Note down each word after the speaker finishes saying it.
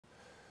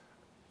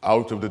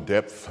Out of the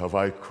depth have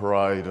I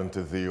cried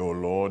unto thee, O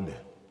Lord.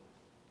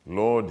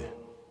 Lord,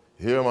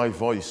 hear my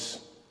voice,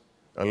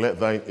 and let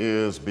thine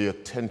ears be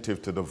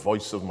attentive to the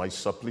voice of my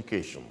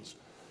supplications.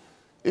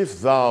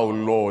 If thou,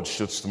 Lord,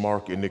 shouldst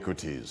mark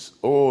iniquities,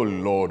 O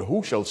Lord,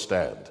 who shall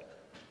stand?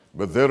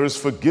 But there is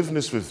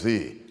forgiveness with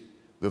thee,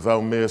 that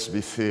thou mayest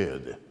be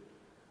feared.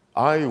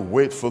 I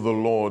wait for the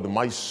Lord,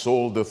 my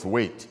soul doth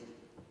wait,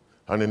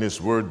 and in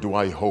his word do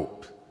I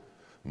hope.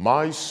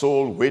 My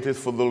soul waiteth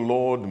for the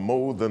Lord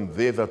more than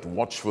they that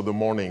watch for the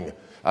morning.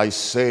 I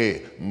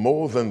say,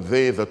 more than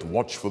they that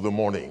watch for the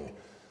morning.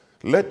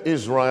 Let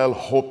Israel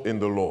hope in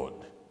the Lord.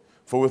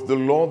 For with the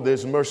Lord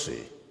there's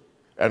mercy,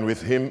 and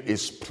with him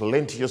is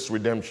plenteous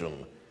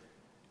redemption.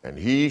 And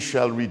he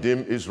shall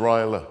redeem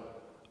Israel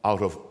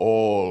out of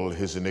all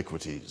his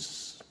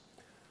iniquities.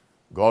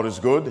 God is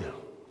good,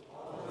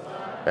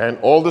 and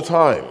all the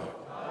time.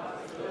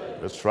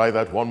 Let's try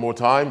that one more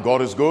time.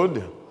 God is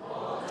good,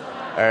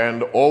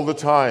 and all the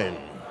time.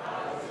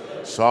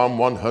 Psalm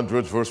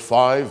 100 verse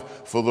 5,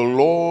 for the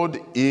Lord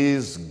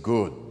is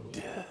good.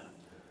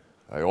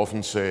 I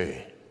often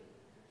say,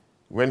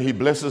 when he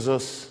blesses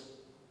us,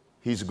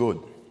 he's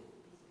good.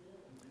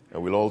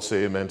 And we'll all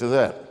say amen to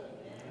that.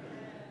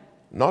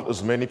 Not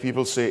as many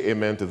people say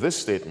amen to this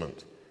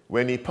statement.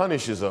 When he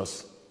punishes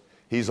us,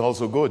 he's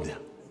also good.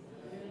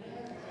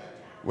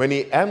 When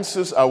he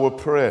answers our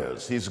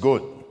prayers, he's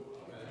good.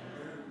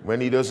 When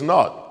he does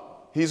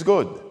not, he's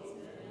good.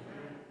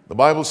 The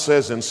Bible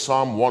says in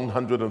Psalm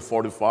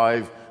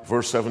 145,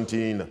 verse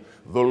 17,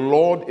 the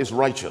Lord is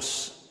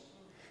righteous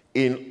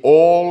in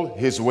all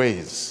his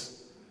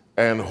ways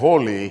and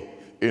holy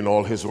in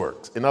all his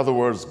works. In other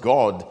words,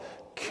 God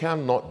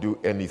cannot do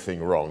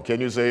anything wrong. Can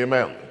you say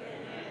amen? Amen.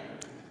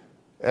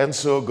 And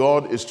so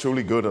God is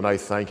truly good, and I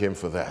thank him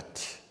for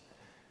that.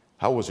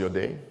 How was your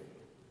day?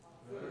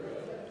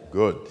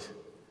 Good.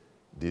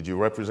 Did you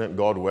represent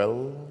God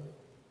well?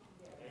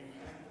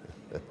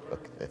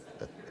 Okay.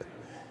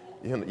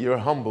 You're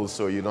humble,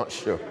 so you're not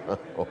sure.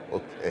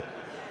 Okay.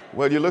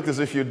 Well, you look as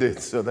if you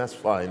did, so that's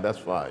fine, that's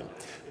fine.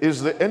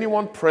 Is there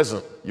anyone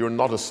present, you're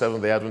not a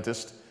Seventh-day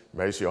Adventist?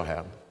 May I see your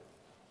hand?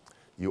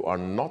 You are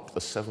not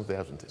a Seventh-day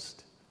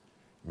Adventist.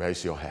 May I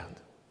see your hand?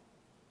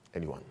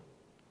 Anyone?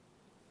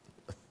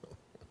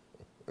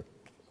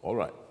 All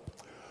right.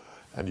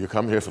 And you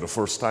come here for the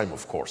first time,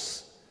 of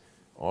course.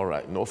 All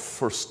right, no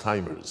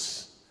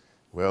first-timers.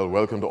 Well,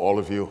 welcome to all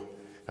of you.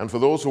 And for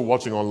those who are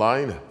watching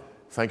online,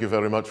 thank you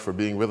very much for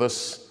being with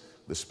us.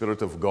 The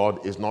Spirit of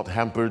God is not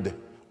hampered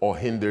or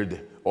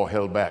hindered or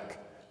held back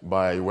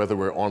by whether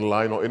we're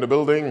online or in a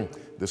building.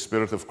 The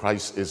Spirit of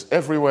Christ is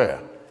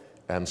everywhere.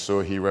 And so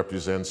he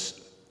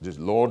represents the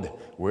Lord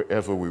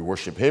wherever we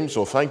worship him.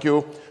 So thank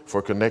you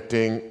for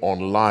connecting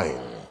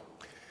online.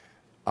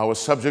 Our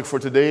subject for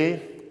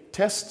today,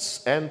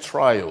 tests and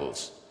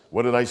trials.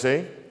 What did I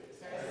say?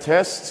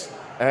 Tests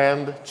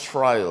and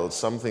trials.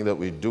 Something that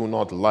we do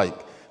not like,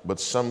 but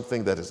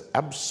something that is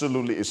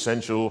absolutely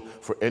essential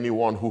for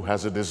anyone who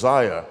has a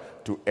desire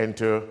to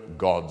enter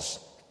God's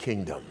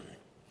kingdom.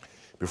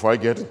 Before I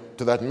get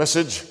to that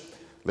message,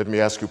 let me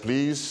ask you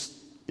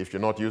please, if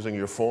you're not using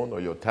your phone or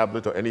your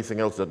tablet or anything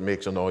else that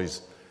makes a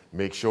noise,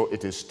 make sure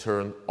it is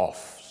turned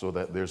off so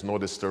that there's no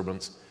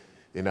disturbance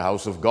in the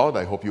house of God.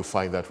 I hope you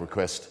find that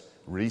request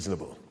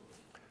reasonable.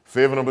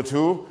 Favor number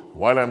 2,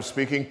 while I'm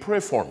speaking,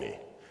 pray for me.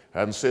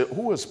 And say,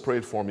 who has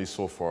prayed for me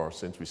so far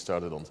since we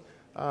started on?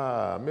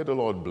 May the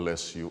Lord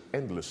bless you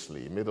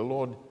endlessly. May the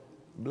Lord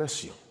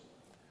bless you.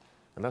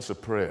 And that's a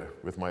prayer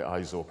with my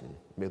eyes open.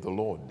 May the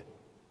Lord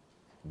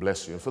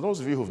bless you. And for those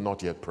of you who have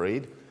not yet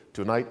prayed,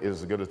 tonight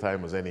is as good a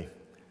time as any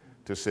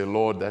to say,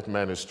 Lord, that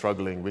man is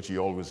struggling, which he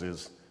always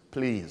is.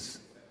 Please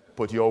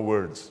put your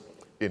words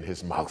in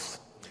his mouth.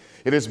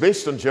 It is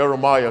based on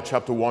Jeremiah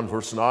chapter 1,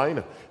 verse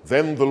 9.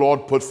 Then the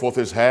Lord put forth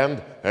his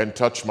hand and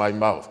touched my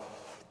mouth.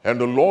 And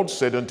the Lord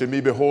said unto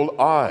me, behold,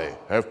 I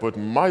have put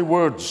my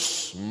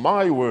words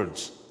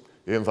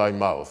in thy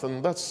mouth.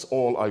 And that's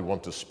all I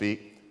want to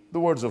speak, the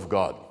words of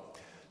God.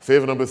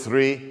 Favor number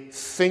 3,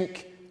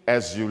 think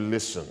as you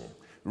listen.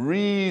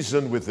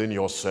 Reason within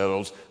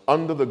yourselves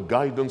under the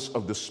guidance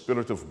of the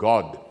Spirit of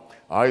God.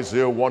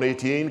 Isaiah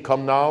 1:18,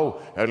 come now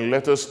and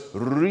let us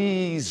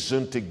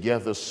reason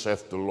together,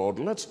 saith the Lord.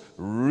 Let's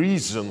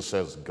reason,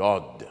 says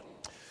God.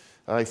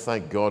 I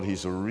thank God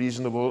he's a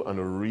reasonable and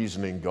a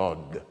reasoning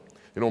God.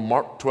 You know,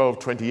 Mark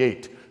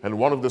 12:28, and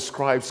one of the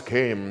scribes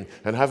came,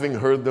 and having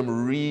heard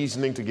them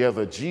reasoning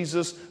together,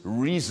 Jesus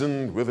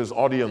reasoned with his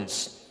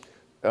audience.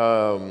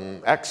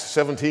 Acts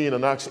 17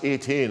 and Acts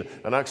 18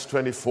 and Acts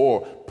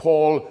 24,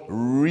 Paul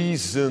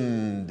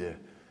reasoned.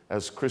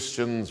 As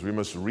Christians, we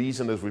must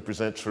reason as we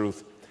present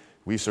truth.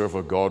 We serve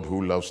a God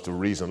who loves to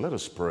reason. Let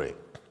us pray.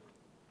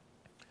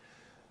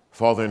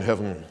 Father in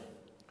heaven,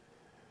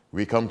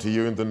 we come to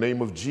you in the name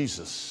of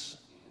Jesus,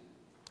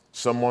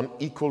 someone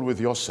equal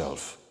with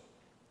yourself.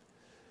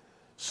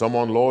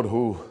 Someone, Lord,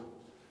 who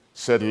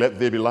said, let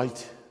there be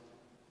light,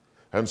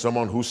 and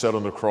someone who said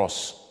on the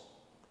cross,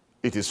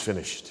 it is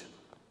finished.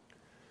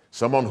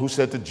 Someone who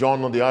said to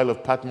John on the Isle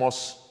of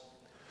Patmos,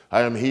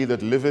 I am he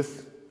that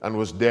liveth and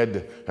was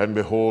dead, and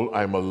behold,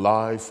 I am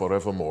alive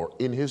forevermore.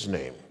 In his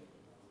name.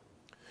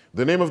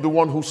 The name of the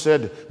one who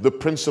said, the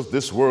prince of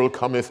this world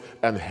cometh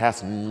and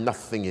hath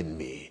nothing in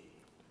me.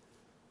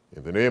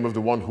 In the name of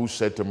the one who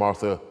said to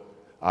Martha,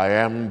 I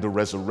am the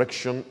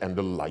resurrection and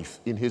the life.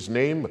 In his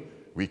name,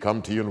 we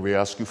come to you and we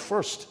ask you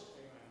first,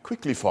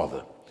 quickly,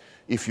 Father,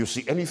 if you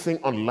see anything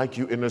unlike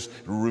you in us,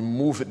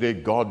 remove it, dear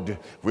God,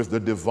 with the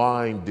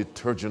divine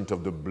detergent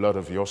of the blood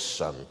of your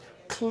Son.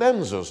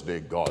 Cleanse us,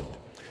 dear God.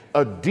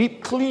 A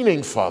deep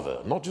cleaning, Father,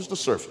 not just the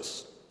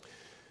surface.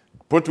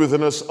 Put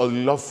within us a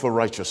love for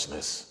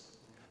righteousness,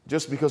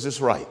 just because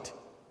it's right,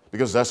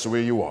 because that's the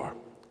way you are.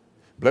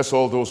 Bless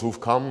all those who've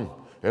come,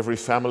 every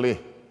family,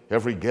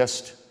 every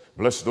guest.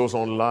 Bless those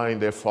online,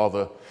 dear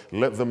Father.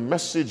 Let the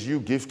message you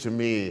give to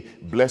me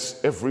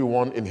bless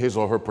everyone in his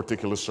or her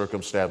particular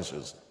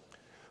circumstances.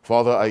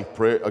 Father, I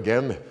pray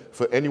again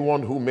for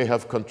anyone who may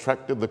have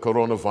contracted the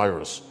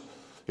coronavirus.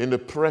 In the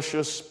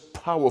precious,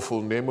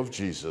 powerful name of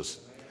Jesus,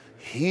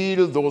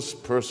 heal those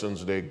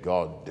persons, dear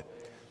God.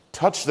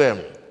 Touch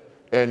them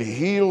and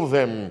heal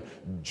them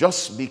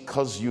just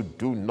because you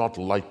do not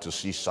like to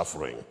see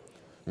suffering.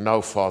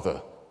 Now,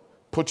 Father,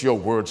 put your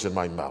words in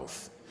my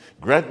mouth.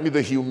 Grant me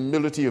the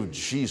humility of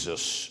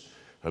Jesus,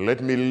 and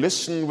let me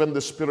listen when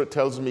the Spirit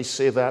tells me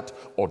say that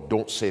or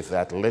don't say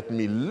that. Let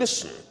me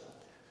listen,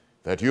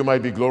 that you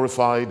might be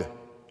glorified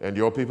and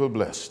your people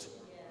blessed.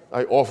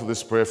 I offer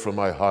this prayer from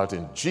my heart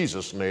in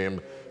Jesus' name.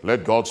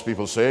 Let God's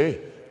people say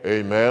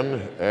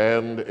amen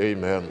and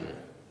amen.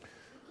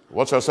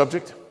 What's our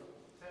subject?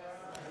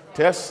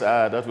 Tests.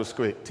 That was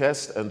quick.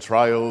 Tests and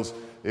trials.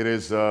 It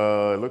is,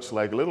 looks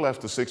like a little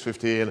after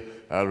 6:15.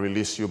 I'll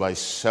release you by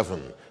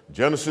 7.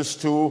 Genesis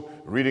 2,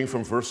 reading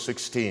from verse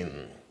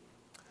 16.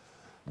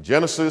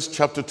 Genesis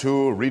chapter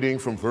 2, reading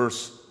from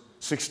verse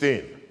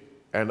 16.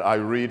 And I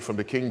read from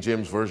the King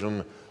James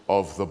Version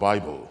of the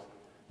Bible.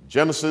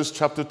 Genesis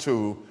chapter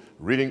 2,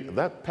 reading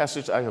that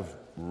passage I have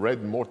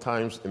read more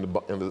times in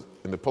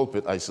the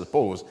pulpit, I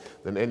suppose,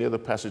 than any other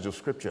passage of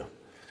Scripture.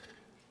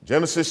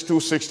 Genesis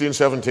 2, 16,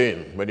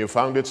 17. When you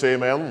found it, say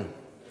amen. Amen.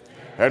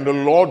 And the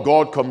Lord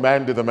God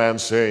commanded the man,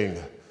 saying,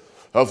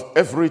 of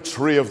every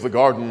tree of the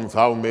garden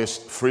thou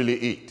mayst freely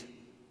eat,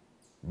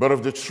 but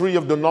of the tree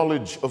of the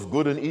knowledge of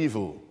good and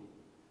evil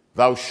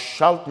thou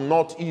shalt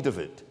not eat of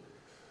it.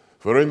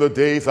 For in the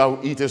day thou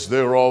eatest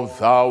thereof,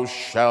 thou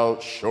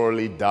shalt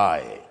surely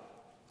die.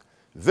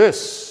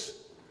 This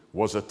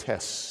was a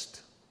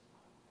test.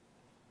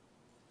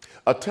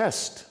 A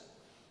test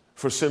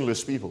for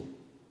sinless people.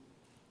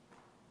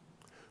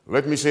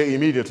 Let me say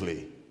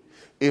immediately,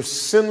 if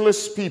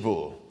sinless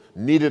people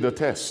needed a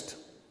test,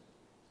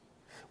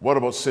 what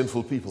about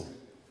sinful people?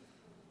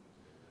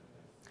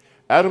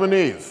 Adam and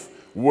Eve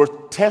were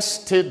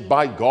tested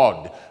by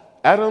God.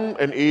 Adam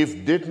and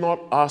Eve did not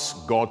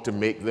ask God to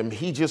make them.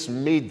 He just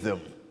made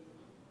them.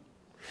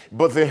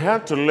 But they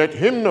had to let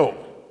him know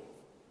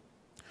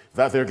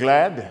that they're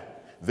glad,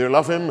 they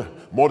love him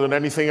more than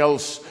anything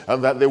else,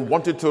 and that they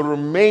wanted to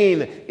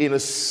remain in a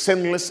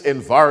sinless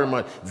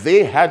environment.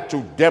 They had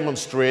to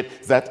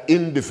demonstrate that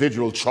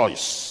individual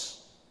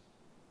choice.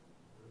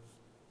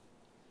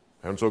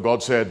 And so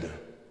God said,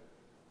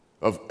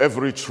 of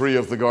every tree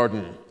of the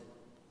garden.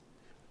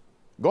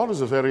 God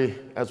is a very,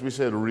 as we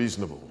said,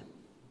 reasonable.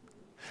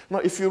 Now,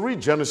 if you read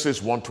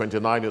Genesis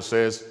 1:29, it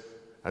says,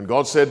 and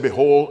God said,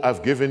 behold,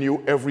 I've given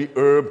you every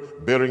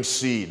herb bearing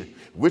seed,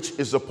 which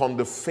is upon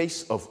the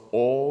face of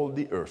all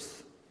the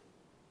earth.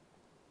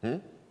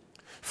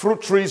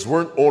 Fruit trees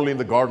weren't only in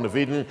the Garden of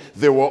Eden,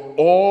 they were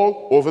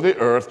all over the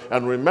earth.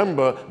 And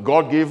remember,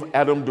 God gave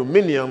Adam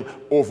dominion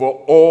over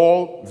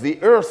all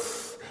the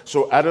earth.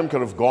 So Adam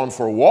could have gone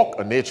for a walk,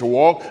 a nature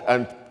walk,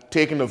 and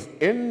taken of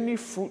any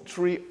fruit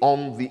tree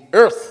on the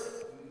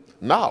earth.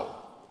 Now,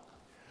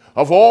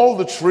 of all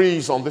the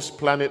trees on this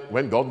planet,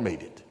 when God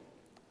made it,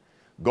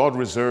 God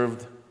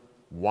reserved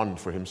one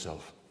for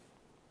himself.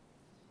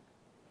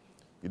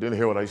 You didn't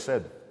hear what I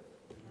said.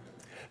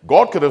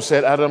 God could have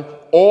said, Adam,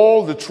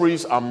 all the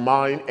trees are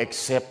mine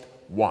except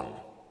one.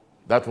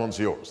 That one's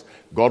yours.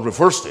 God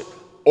reversed it.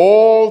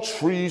 All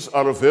trees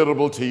are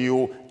available to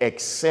you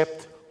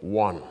except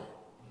one.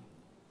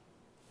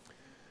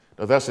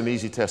 Now that's an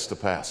easy test to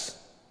pass,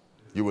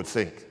 you would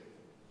think.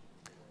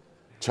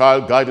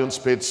 Child Guidance,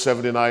 page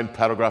 79,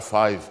 paragraph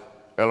 5,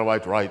 Ellen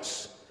White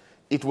writes,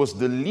 it was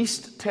the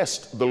least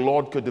test the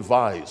Lord could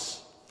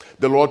devise.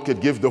 The Lord could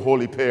give the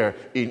holy pair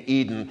in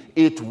Eden.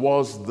 It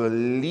was the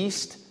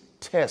least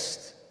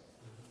test.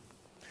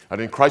 And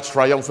in Christ's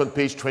Triumphant,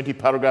 page 20,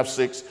 paragraph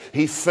 6,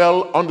 he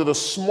fell under the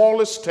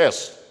smallest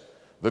test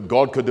that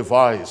God could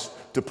devise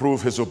to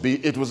prove his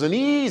obedience. It was an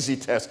easy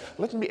test.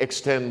 Let me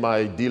extend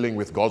my dealing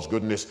with God's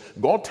goodness.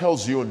 God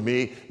tells you and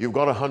me, you've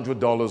got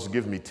 $100,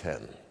 give me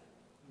 10.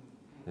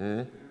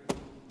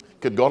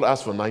 Could God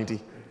ask for 90?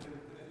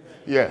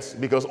 Yes,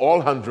 because all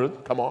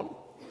 100, come on,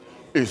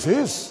 is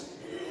his.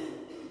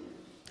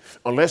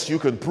 Unless you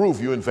can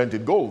prove you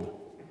invented gold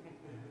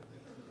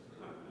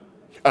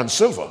and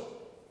silver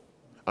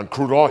and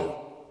crude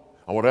oil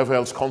and whatever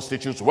else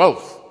constitutes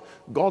wealth.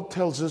 God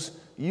tells us,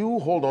 you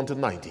hold on to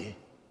 90,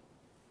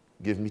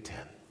 give me 10.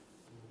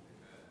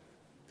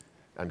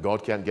 And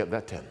God can't get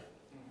that 10.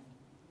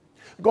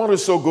 God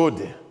is so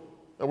good.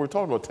 And we're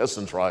talking about tests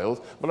and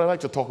trials, but I like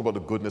to talk about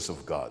the goodness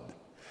of God.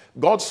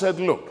 God said,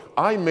 look,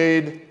 I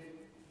made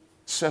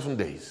 7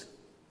 days.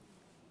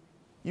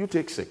 You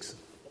take 6.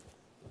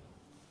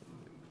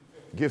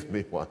 Give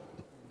me 1.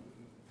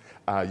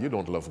 You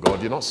don't love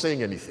God. You're not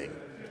saying anything.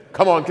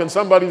 Come on, can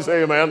somebody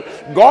say amen?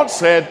 God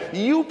said,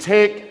 you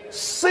take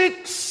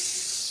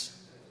 6.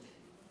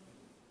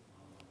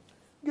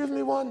 Give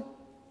me 1.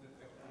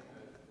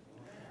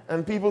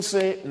 And people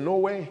say, no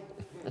way.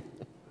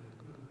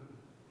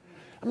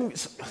 I mean,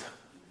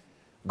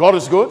 God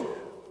is good.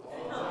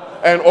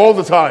 And all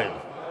the time.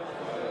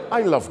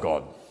 I love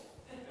God.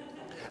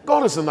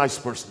 God is a nice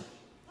person.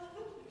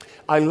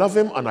 I love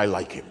him and I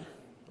like him.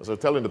 As I was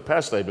telling the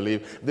pastor, I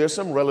believe, there's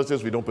some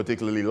relatives we don't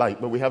particularly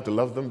like, but we have to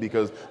love them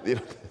because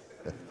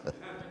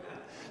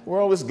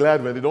we're always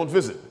glad when they don't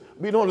visit.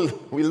 We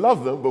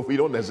love them, but we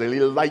don't necessarily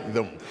like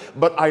them.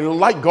 But I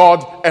like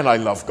God and I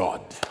love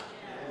God.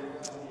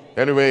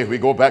 Anyway, we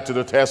go back to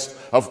the test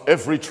of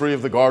every tree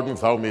of the garden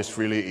thou mayest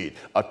freely eat.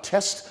 A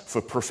test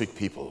for perfect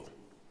people.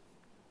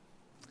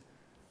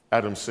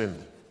 Adam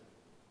sinned.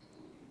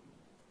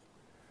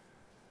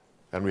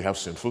 And we have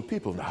sinful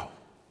people now.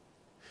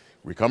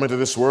 We come into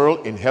this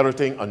world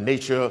inheriting a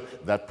nature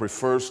that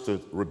prefers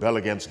to rebel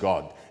against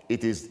God.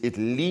 It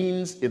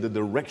leans in the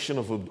direction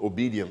of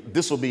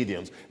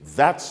disobedience.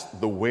 That's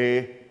the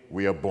way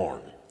we are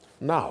born.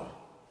 Now,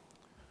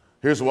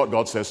 here's what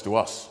God says to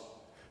us.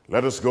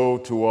 Let us go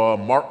to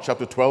Mark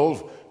chapter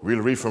 12.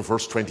 We'll read from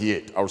verse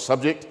 28. Our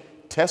subject,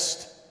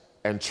 test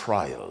and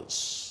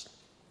trials.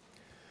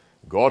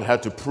 God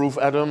had to prove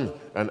Adam,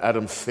 and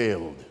Adam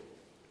failed.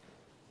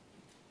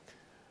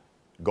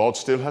 God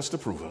still has to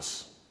prove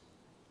us.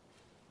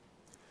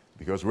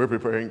 Because we're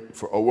preparing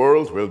for a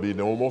world where there will be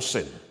no more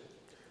sin.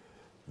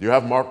 Do you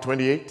have Mark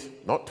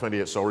 28? Not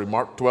 28, sorry,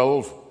 Mark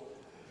 12,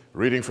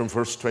 reading from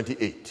verse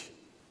 28.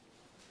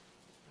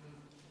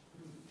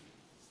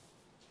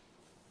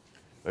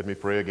 Let me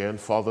pray again.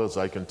 Father, as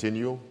I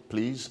continue,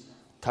 please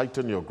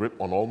tighten your grip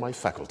on all my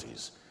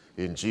faculties.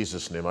 In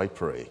Jesus' name I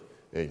pray.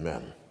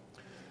 Amen.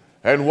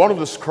 And one of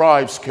the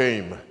scribes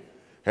came,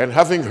 and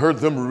having heard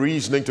them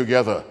reasoning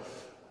together,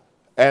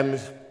 and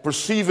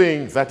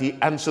perceiving that he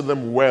answered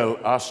them well,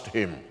 asked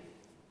him,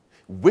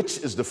 which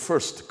is the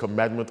first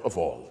commandment of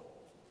all?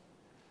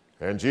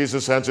 And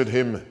Jesus answered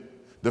him,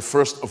 the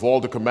first of all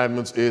the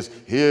commandments is,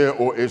 hear,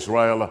 O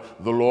Israel,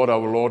 the Lord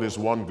our Lord is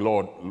one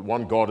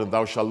God, and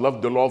thou shalt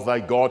love the Lord thy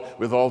God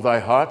with all thy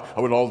heart,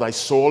 and with all thy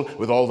soul,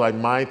 with all thy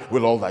mind,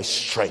 with all thy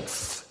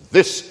strength.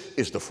 This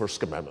is the first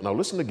commandment. Now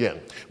listen again.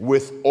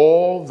 With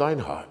all thine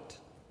heart.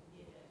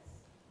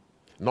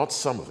 Not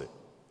some of it.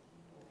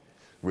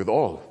 With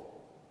all.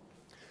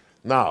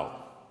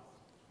 Now,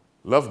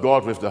 love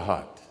God with the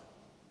heart.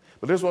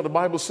 But here's what the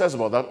Bible says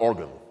about that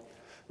organ.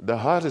 The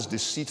heart is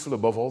deceitful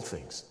above all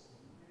things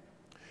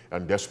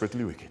and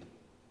desperately wicked.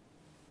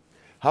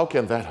 How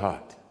can that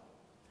heart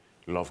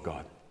love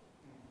God?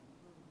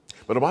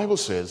 But the Bible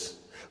says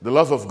the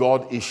love of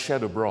God is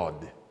shed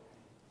abroad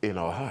in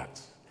our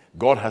hearts.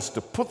 God has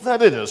to put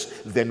that in us,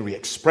 then we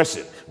express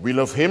it. We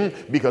love him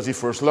because he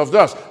first loved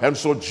us. And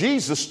so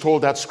Jesus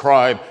told that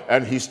scribe,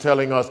 and he's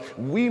telling us,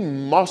 we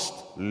must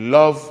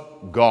love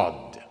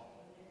God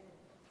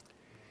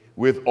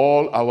with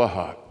all our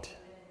heart,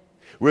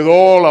 with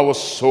all our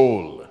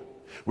soul,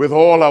 with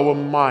all our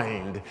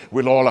mind,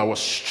 with all our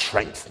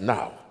strength.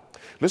 Now,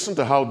 listen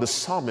to how the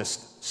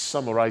psalmist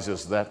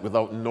summarizes that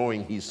without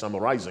knowing he's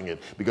summarizing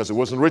it, because it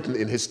wasn't written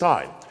in his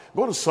time.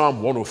 Go to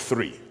Psalm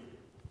 103.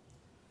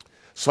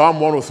 Psalm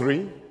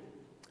 103.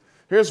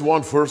 Here's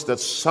one verse that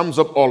sums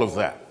up all of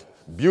that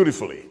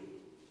beautifully.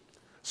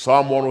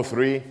 Psalm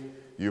 103.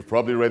 You've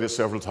probably read it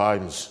several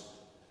times,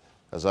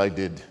 as I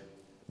did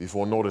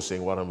before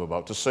noticing what I'm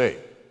about to say.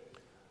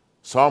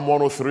 Psalm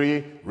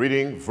 103,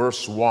 reading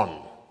verse 1.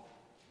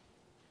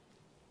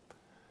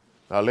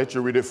 Now let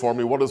you read it for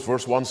me. What does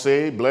verse 1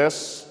 say?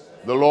 Bless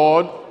the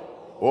Lord,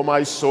 O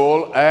my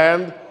soul,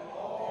 and...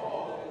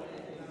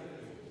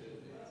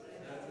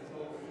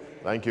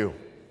 Thank you.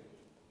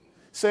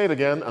 Say it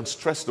again and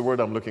stress the word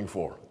I'm looking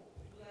for.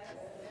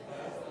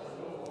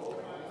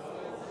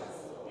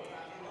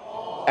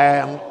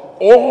 And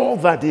all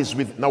that is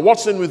within. Now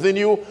what's in within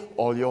you?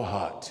 All your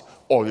heart,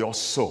 all your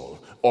soul,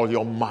 all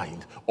your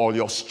mind, all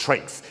your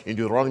strength. In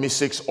Deuteronomy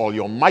 6, all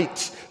your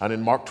might. And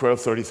in Mark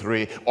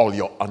 12:33, all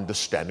your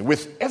understanding.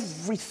 With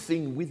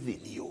everything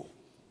within you,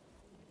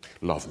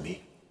 love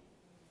me.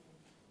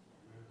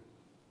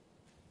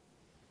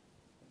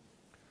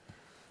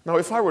 Now,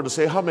 if I were to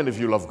say, how many of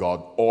you love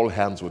God? All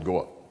hands would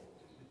go up.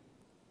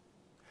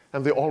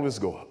 And they always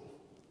go up.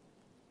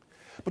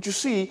 But you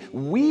see,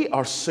 we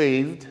are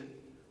saved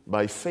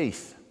by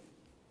faith.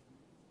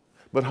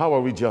 But how are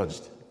we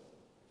judged?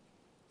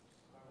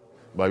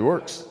 By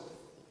works.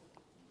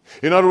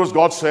 In other words,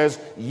 God says,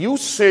 you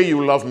say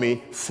you love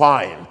me,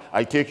 fine.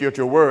 I take you at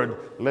your word.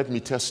 Let me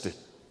test it.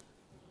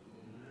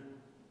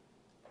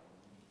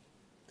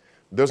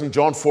 Doesn't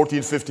John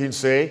 14:15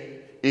 say,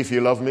 if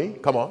you love me,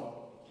 come on,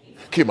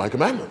 keep my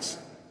commandments?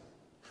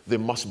 There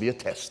must be a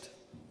test.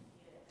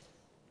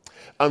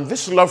 And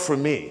this love for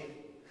me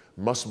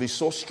must be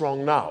so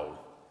strong now,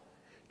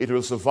 it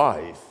will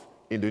survive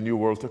in the new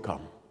world to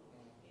come.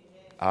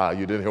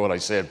 You didn't hear what I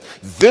said.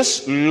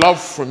 This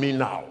love for me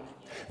now,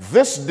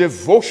 this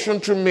devotion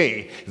to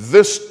me,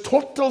 this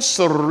total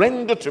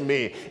surrender to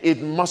me,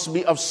 it must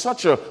be of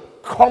such a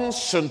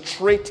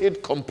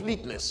concentrated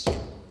completeness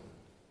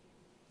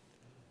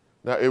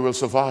that it will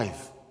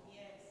survive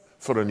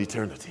for an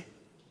eternity.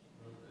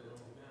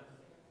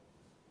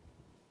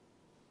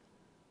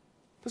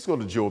 Let's go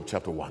to Job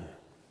chapter 1.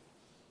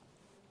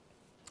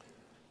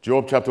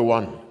 Job chapter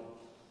 1.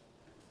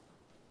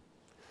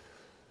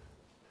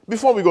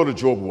 Before we go to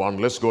Job 1,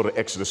 let's go to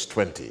Exodus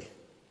 20.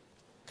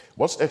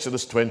 What's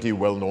Exodus 20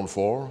 well known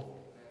for?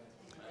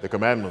 The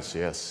commandments,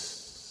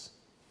 yes.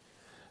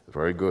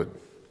 Very good.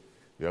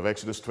 You have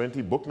Exodus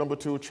 20, book number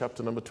 2,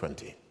 chapter number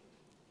 20.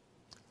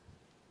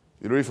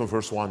 You read from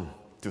verse 1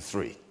 to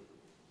 3.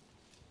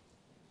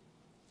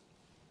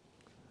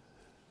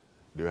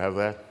 Do you have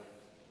that?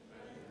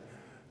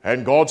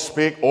 And God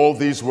spake all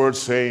these words,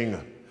 saying,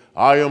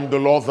 I am the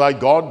Lord thy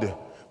God,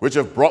 which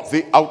have brought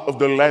thee out of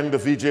the land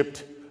of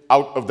Egypt,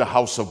 out of the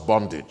house of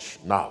bondage.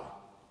 Now,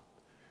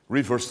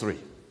 read verse 3.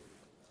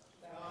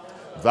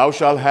 Thou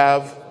shalt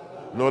have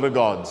no other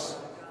gods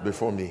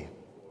before me.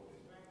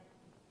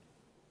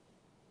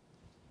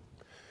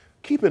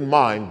 Keep in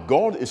mind,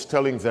 God is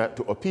telling that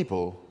to a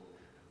people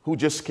who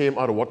just came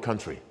out of what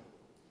country?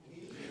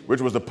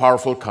 Which was the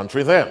powerful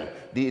country then.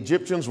 The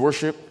Egyptians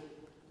worship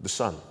the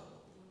sun,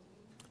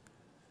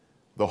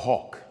 the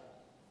hawk,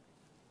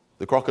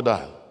 the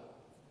crocodile,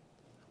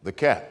 the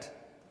cat,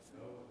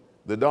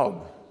 the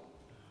dog,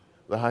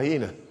 the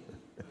hyena.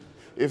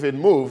 If it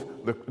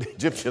moved, the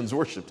Egyptians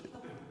worshipped it.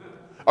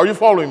 Are you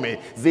following me?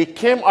 They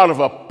came out of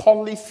a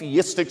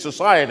polytheistic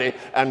society,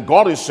 and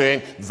God is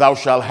saying, thou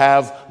shalt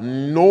have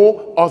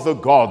no other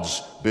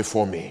gods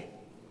before me.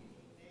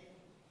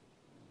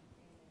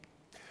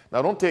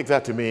 Now, don't take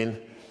that to mean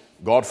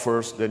God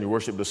first, then you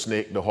worship the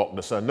snake, the hawk,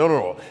 the sun. No, no,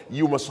 no.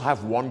 You must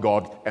have one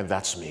God, and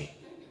that's me.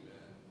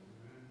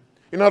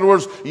 In other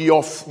words,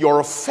 your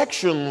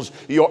affections,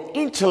 your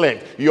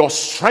intellect, your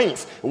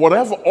strength,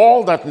 whatever,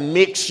 all that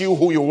makes you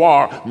who you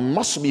are,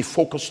 must be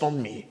focused on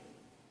me.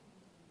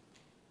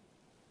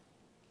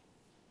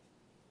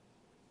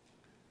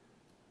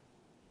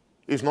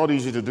 It's not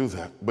easy to do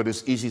that, but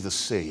it's easy to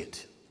say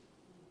it.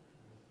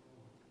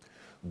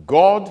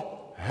 God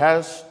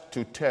has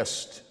to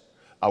test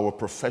our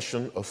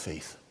profession of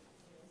faith.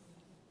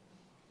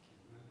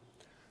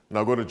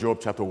 Now go to Job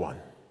chapter 1.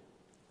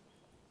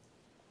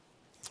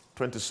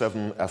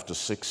 27 after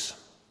 6.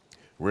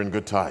 We're in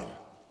good time.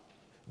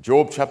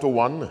 Job chapter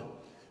 1,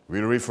 we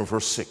read from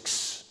verse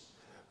 6.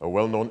 A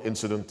well-known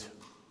incident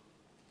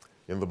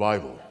in the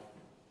Bible.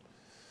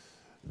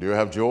 Do you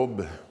have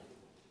Job?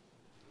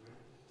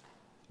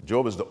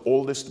 Job is the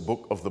oldest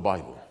book of the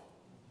Bible,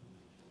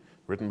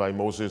 written by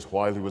Moses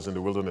while he was in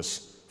the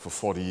wilderness for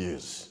 40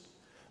 years.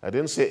 I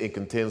didn't say it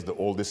contains the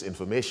oldest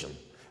information.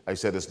 I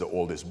said it's the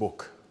oldest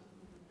book.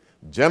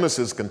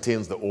 Genesis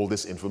contains the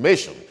oldest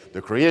information,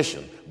 the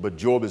creation, but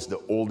Job is the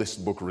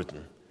oldest book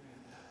written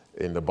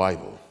in the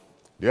Bible.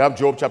 Do you have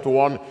Job chapter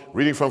 1,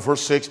 reading from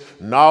verse 6?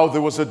 Now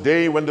there was a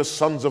day when the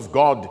sons of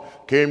God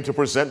came to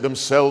present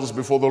themselves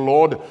before the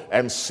Lord,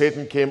 and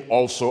Satan came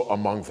also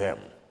among them.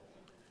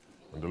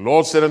 And the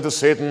Lord said unto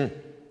Satan,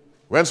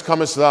 Whence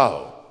comest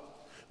thou?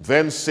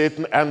 Then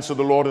Satan answered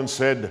the Lord and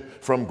said,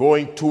 From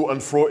going to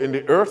and fro in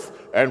the earth,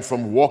 and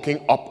from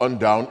walking up and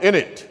down in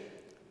it.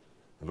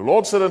 And the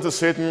Lord said unto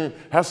Satan,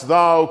 Hast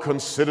thou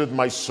considered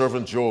my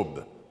servant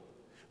Job,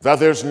 that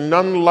there's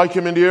none like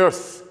him in the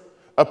earth,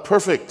 a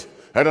perfect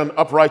and an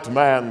upright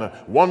man,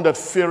 one that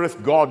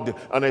feareth God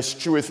and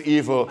escheweth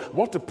evil?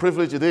 What a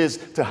privilege it is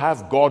to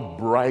have God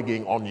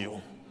bragging on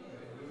you.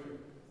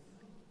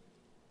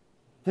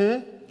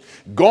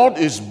 God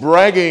is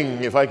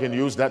bragging, if I can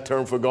use that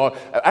term for God.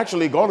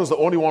 Actually, God is the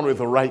only one with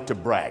the right to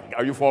brag.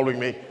 Are you following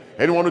me?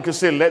 Anyone who can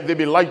say, let there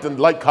be light, and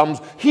light comes,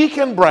 he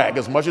can brag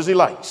as much as he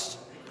likes.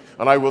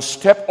 And I will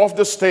step off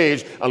the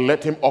stage and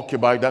let him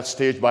occupy that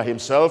stage by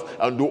himself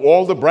and do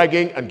all the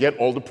bragging and get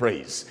all the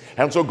praise.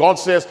 And so God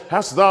says,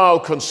 Hast thou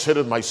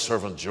considered my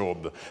servant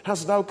Job?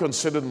 Hast thou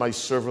considered my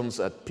servants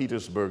at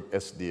Petersburg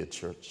SDA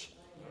Church?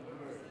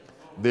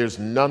 There's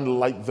none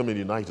like them in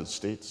the United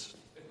States.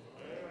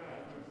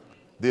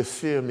 They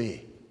fear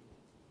me.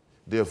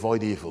 They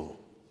avoid evil.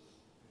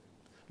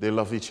 They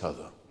love each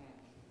other.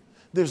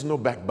 There's no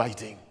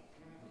backbiting.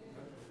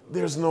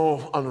 There's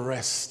no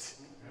unrest.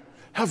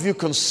 Have you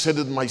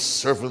considered my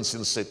servants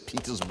in St.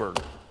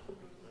 Petersburg?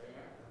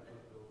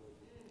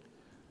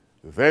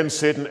 Then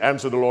Satan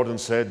answered the Lord and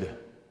said,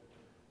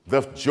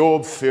 Doth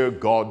Job fear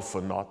God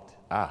for naught?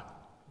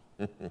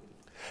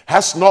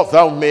 Hast not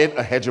thou made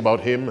a hedge about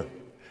him,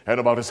 and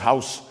about his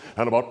house,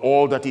 and about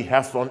all that he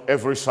hath on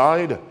every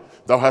side?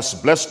 Thou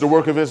hast blessed the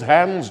work of his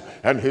hands,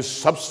 and his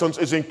substance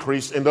is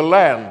increased in the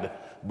land.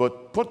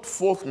 But put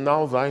forth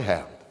now thy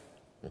hand,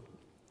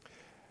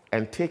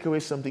 and take away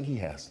something he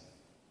has.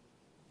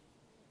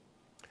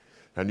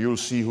 And you'll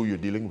see who you're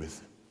dealing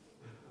with.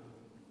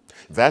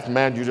 That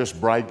man you just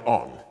bribed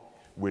on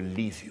will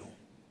leave you.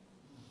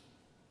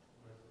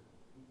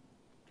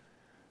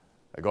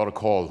 I got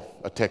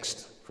a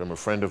text from a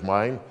friend of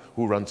mine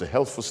who runs a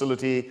health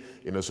facility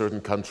in a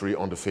certain country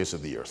on the face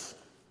of the earth.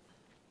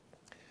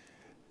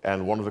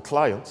 And one of the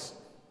clients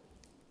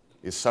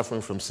is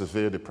suffering from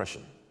severe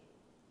depression.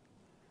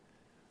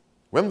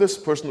 When this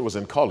person was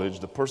in college,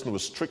 the person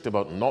was strict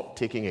about not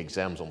taking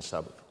exams on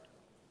Sabbath.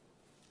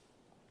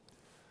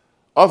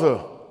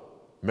 Other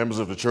members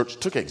of the church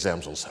took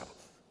exams on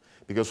Sabbath,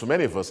 because for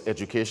many of us,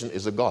 education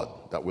is a God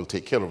that will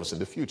take care of us in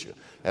the future.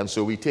 And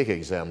so we take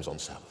exams on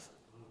Sabbath.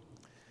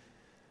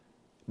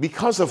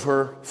 Because of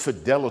her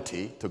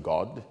fidelity to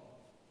God,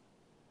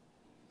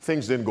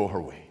 things didn't go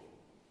her way.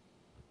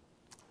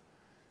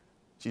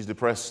 She's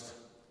depressed,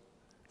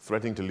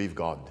 threatening to leave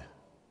God,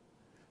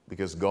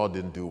 because God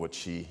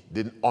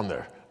didn't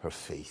honor her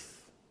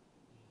faith.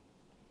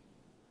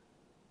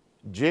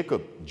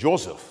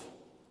 Joseph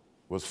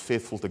was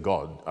faithful to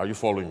God. Are you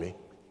following me?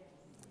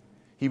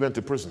 He went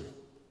to prison.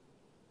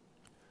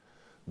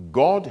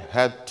 God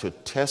had to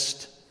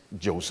test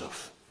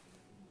Joseph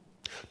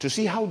to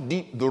see how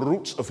deep the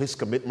roots of his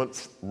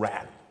commitment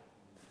ran.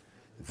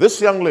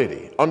 This young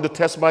lady, under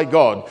test by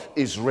God,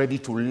 is ready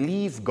to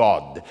leave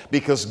God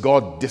because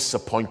God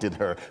disappointed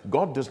her.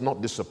 God does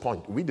not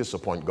disappoint. We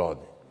disappoint God.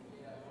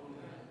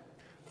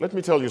 Let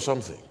me tell you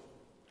something.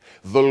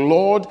 The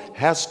Lord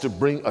has to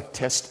bring a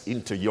test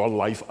into your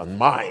life and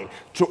mine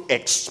to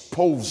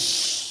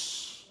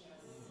expose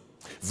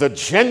the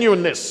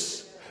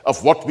genuineness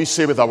of what we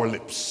say with our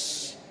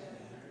lips.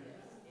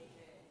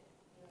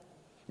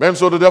 And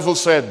so the devil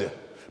said,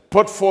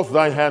 put forth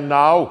thy hand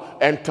now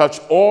and touch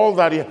all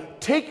that he...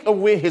 Take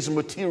away his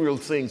material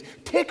things.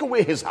 Take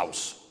away his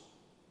house.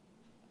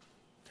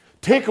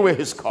 Take away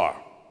his car.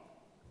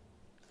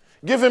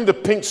 Give him the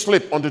pink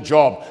slip on the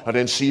job and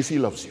then see if he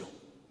loves you.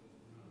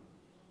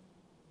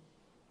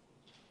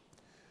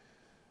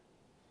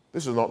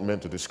 This is not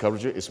meant to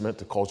discourage you. It's meant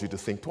to cause you to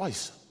think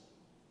twice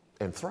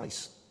and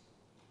thrice.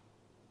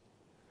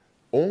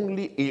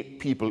 Only 8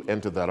 people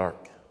entered that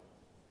ark.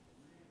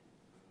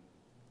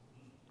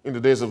 In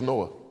the days of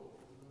Noah,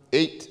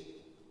 8.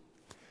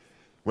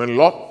 When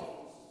Lot,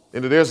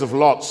 in the days of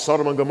Lot,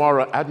 Sodom and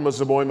Gomorrah, Admah,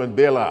 Zeboim, and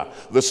Bela,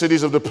 the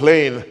cities of the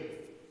plain,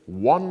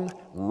 1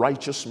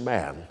 righteous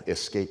man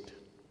escaped.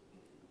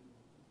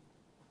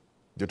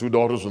 The 2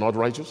 daughters were not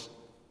righteous.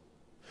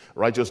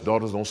 Righteous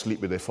daughters don't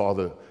sleep with their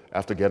father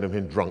after getting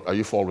him drunk. Are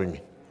you following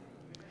me?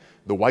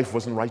 The wife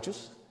wasn't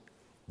righteous.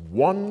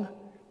 1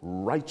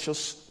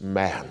 righteous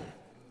man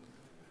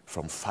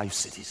from 5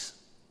 cities.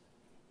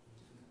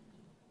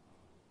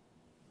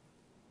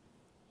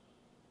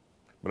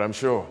 But I'm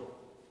sure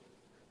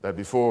that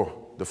before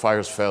the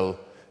fires fell,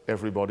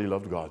 everybody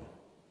loved God.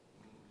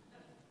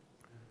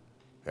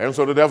 And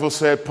so the devil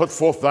said, put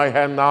forth thy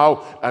hand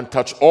now and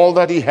touch all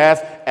that he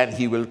hath, and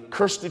he will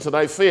curse thee to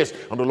thy face.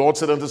 And the Lord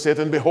said unto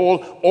Satan,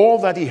 behold, all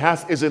that he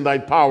hath is in thy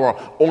power,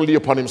 only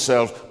upon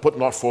himself put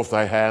not forth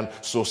thy hand.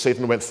 So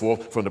Satan went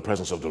forth from the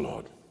presence of the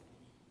Lord.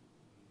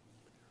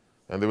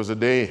 And there was a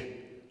day,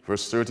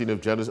 verse 13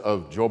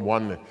 of Job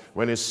 1,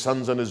 when his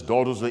sons and his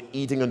daughters were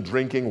eating and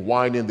drinking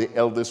wine in the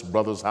eldest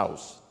brother's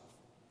house.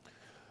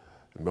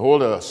 And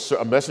behold,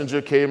 a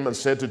messenger came and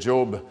said to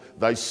Job,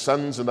 thy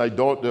sons and thy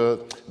daughter,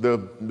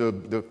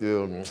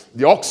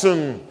 the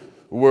oxen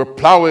were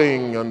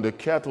plowing and the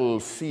cattle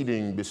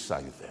feeding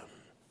beside them.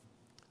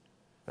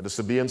 And the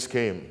Sabaeans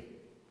came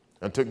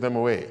and took them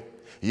away.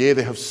 Yea,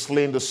 they have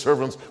slain the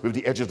servants with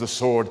the edge of the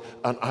sword,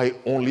 and I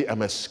only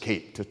am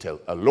escaped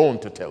alone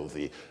to tell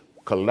thee.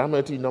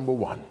 Calamity number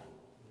 1.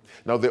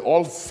 Now they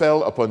all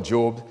fell upon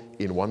Job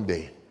in one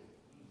day.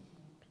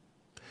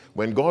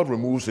 When God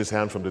removes his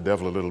hand from the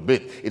devil a little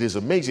bit, it is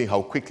amazing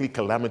how quickly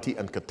calamity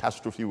and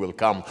catastrophe will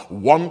come,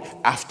 one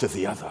after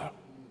the other.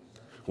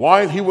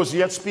 While he was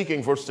yet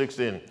speaking, verse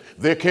 16,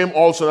 there came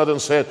also another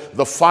and said,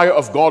 the fire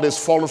of God is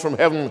fallen from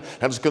heaven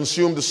and has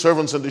consumed the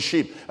servants and the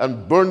sheep,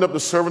 and burned up the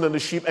servant and the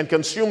sheep, and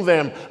consumed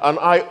them, and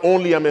I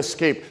only am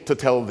escaped to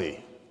tell thee.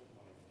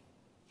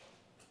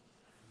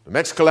 The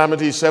next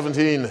calamity,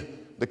 17,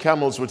 the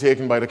camels were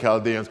taken by the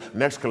Chaldeans.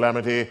 Next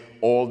calamity,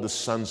 all the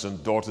sons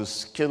and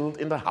daughters killed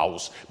in the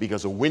house,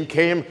 because a wind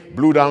came,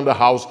 blew down the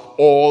house,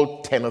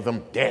 all 10 of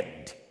them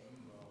dead.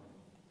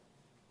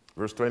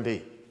 Verse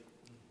 20.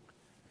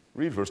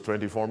 Read verse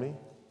 20 for me.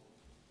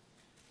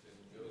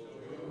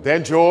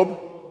 Then Job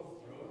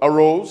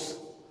arose,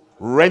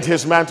 rent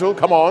his mantle,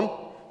 come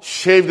on,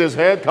 shaved his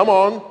head, come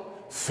on,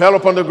 fell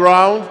upon the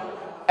ground,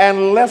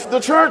 and left the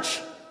church.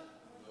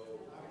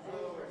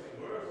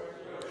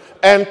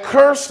 And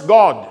cursed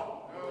God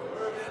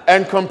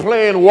and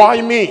complained,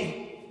 why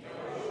me?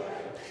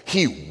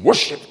 He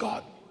worshiped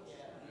God.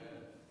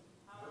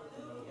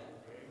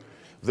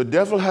 The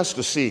devil has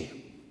to see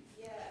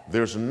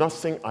there's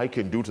nothing I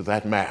can do to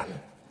that man.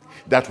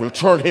 that will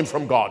turn him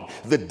from God.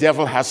 The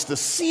devil has to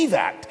see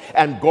that,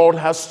 and God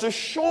has to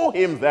show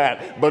him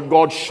that. But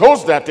God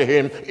shows that to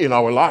him in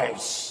our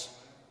lives.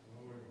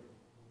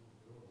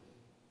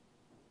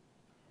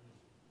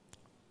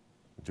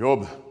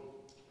 Job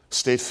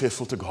stayed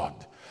faithful to God.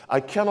 I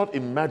cannot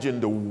imagine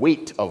the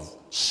weight of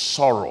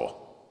sorrow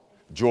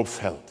Job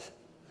felt.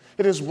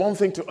 It is one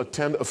thing to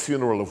attend a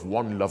funeral of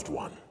one loved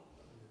one.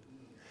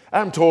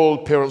 I'm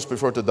told parents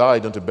prefer to die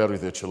than to bury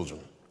their children.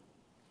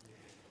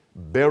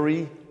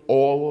 Bury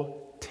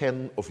all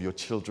 10 of your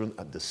children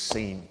at the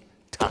same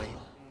time.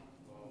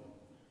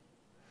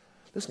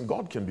 Listen,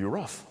 God can be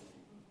rough.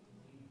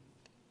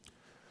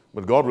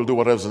 But God will do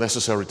whatever is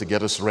necessary to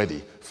get us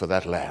ready for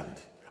that land.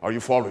 Are you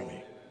following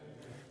me?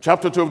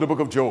 Chapter 2 of the book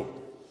of Job.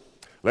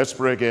 Let's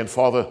pray again.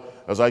 Father,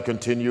 as I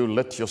continue,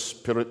 let your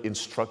Spirit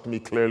instruct me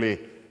clearly.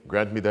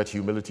 Grant me that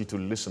humility to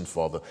listen,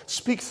 Father.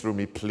 Speak through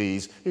me,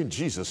 please. In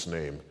Jesus'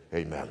 name,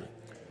 amen.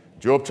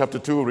 Job chapter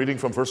 2, reading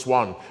from verse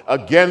 1.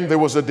 Again there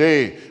was a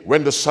day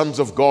when the sons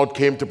of God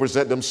came to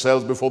present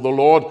themselves before the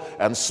Lord,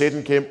 and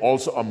Satan came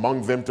also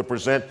among them to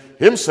present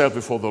himself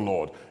before the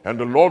Lord. And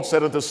the Lord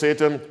said unto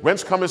Satan,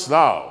 Whence comest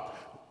thou?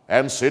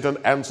 And Satan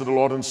answered the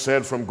Lord and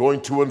said, From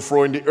going to and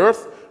fro in the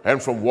earth,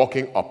 and from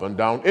walking up and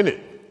down in it.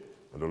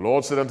 And the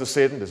Lord said unto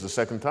Satan, this is the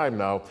second time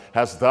now,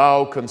 Hast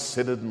thou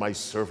considered my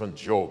servant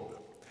Job?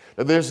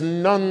 That there's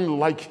none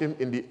like him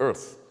in the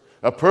earth,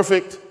 a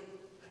perfect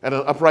and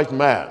an upright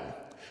man,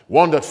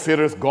 one that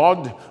feareth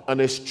God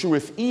and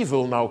escheweth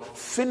evil. Now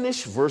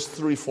finish verse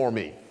 3 for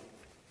me.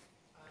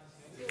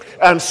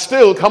 And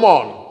still, come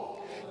on,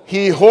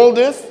 he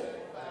holdeth,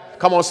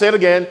 come on, say it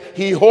again,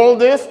 he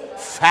holdeth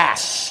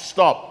fast.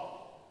 Stop.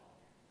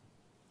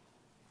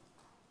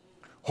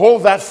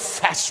 Hold that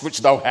fast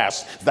which thou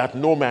hast, that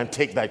no man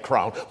take thy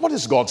crown. What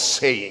is God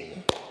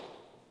saying?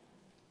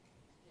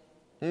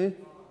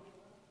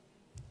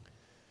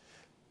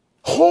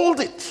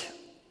 Hold it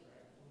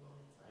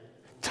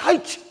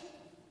tight,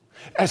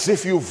 as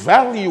if you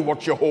value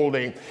what you're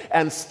holding,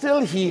 and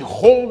still he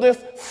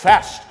holdeth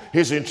fast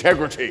his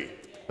integrity.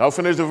 Now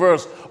finish the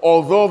verse.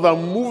 Although thou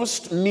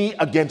movest me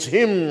against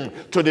him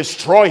to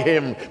destroy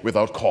him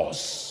without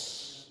cause.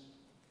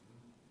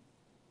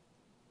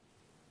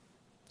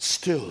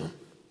 Still,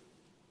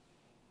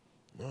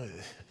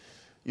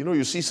 you know,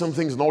 you see some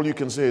things and all you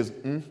can say is,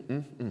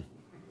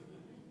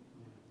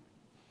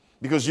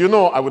 Because you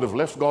know I would have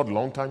left God a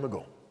long time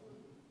ago.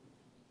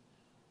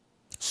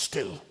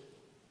 Still,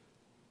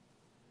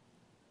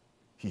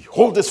 he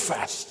holdeth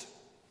fast.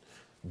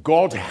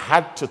 God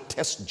had to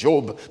test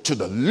Job to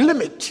the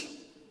limit.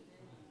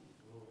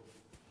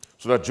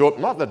 So that Job,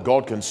 not that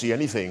God can see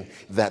anything,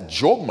 that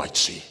Job might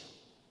see.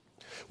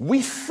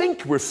 We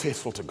think we're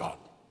faithful to God.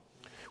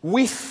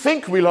 We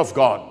think we love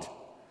God.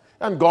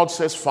 And God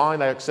says,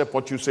 fine, I accept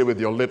what you say with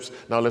your lips.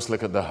 Now let's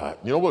look at the heart.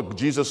 You know what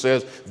Jesus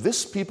says?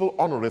 This people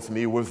honoreth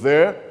me with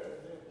their,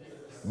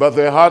 but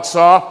their hearts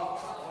are.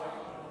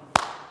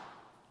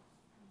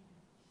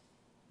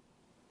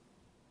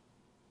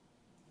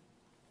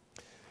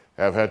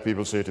 I've had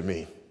people say to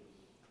me,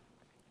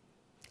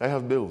 I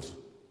have bills.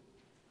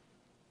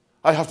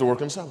 I have to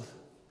work in Sabbath.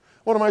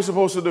 What am I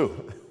supposed to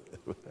do?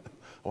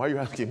 Why are you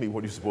asking me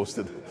what you're supposed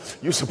to do?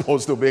 You're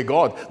supposed to obey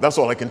God. That's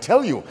all I can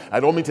tell you.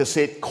 I don't mean to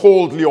say it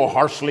coldly or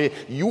harshly.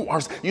 You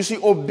see,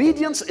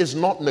 obedience is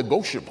not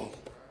negotiable.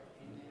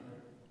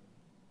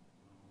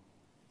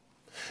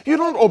 You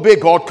don't obey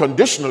God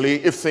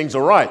conditionally if things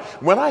are right.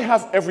 When I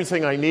have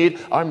everything I need,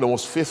 I'm the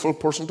most faithful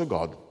person to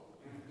God.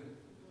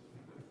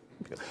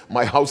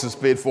 My house is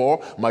paid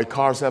for. My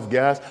cars have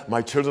gas.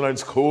 My children are in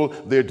school.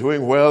 They're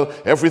doing well.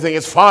 Everything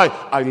is fine.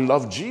 I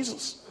love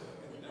Jesus.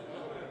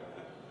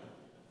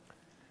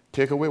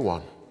 Take away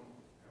one.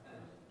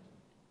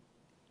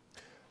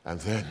 And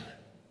then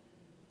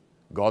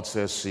God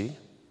says, see,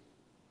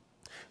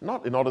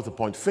 not in order to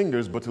point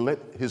fingers, but to let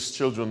his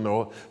children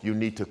know you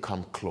need to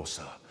come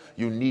closer.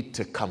 You need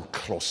to come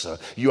closer.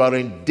 You are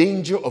in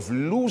danger of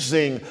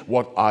losing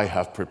what I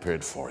have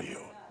prepared for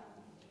you.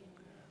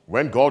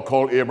 When God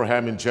called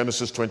Abraham in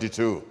Genesis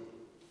 22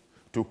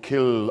 to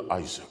kill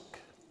Isaac.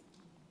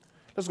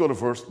 Let's go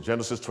to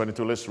Genesis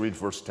 22. Let's read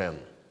verse 10.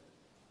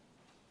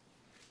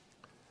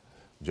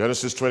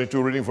 Genesis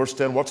 22, reading verse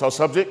 10. What's our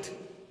subject?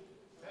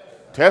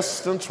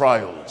 Tests and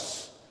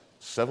trials.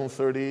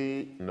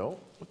 7:30. No?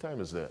 What time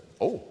is that?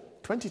 Oh,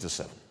 20 to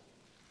 7.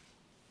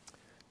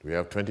 We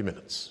have 20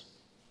 minutes.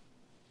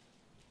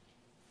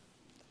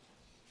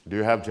 Do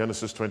you have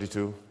Genesis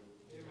 22?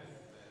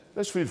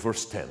 Let's read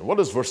verse 10. What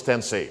does verse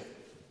 10 say?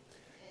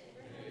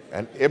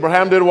 And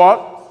Abraham did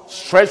what?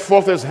 Stretched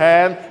forth his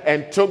hand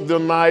and took the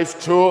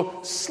knife to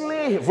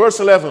slay him.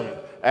 Verse 11.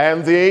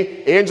 And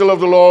the angel of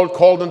the Lord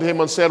called unto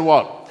him and said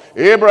what?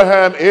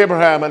 Abraham,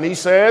 Abraham. And he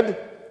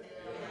said,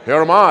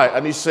 here am I.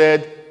 And he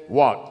said,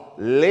 what?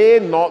 Lay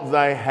not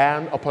thy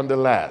hand upon the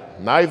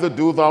lad, neither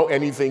do thou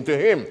anything to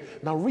him.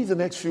 Now read the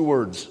next few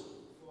words.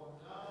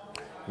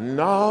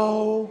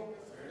 Now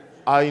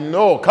I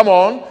know, come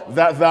on,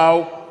 that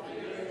thou,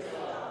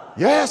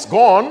 yes, go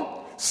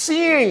on,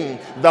 seeing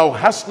thou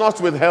hast not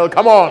withheld,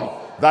 come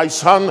on, thy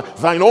son,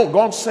 thine own.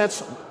 God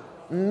says,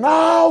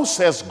 now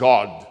says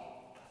God,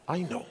 I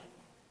know.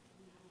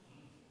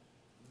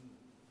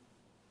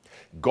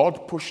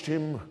 God pushed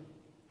him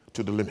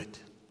to the limit.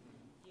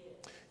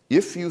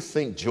 If you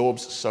think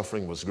Job's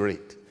suffering was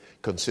great,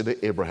 consider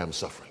Abraham's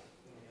suffering.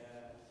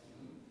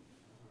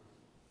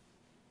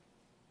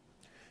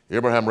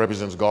 Abraham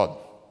represents God.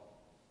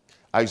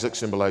 Isaac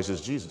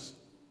symbolizes Jesus.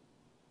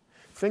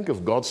 Think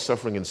of God's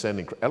suffering in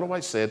sending. Ellen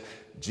White said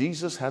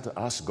Jesus had to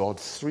ask God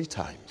 3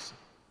 times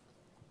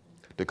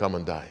to come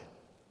and die.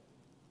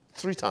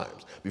 3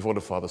 times before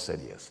the Father said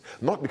yes.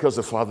 Not because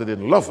the Father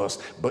didn't love us,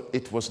 but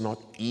it was not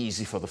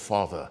easy for the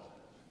Father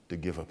to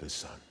give up his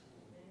Son.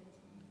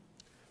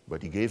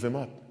 But he gave him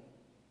up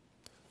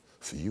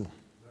for you.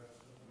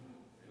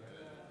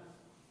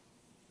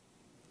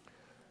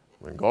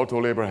 When God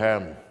told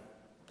Abraham,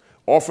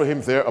 offer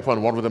him there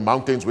upon one of the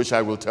mountains which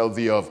I will tell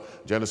thee of,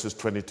 Genesis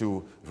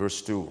 22,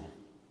 verse 2.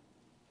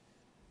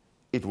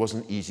 It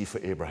wasn't easy for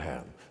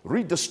Abraham.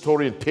 Read the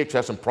story in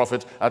Patriarchs and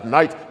Prophets. At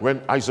night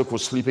when Isaac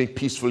was sleeping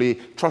peacefully,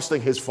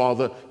 trusting his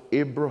father,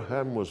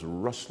 Abraham was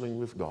wrestling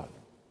with God.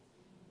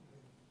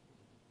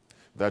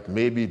 That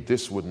maybe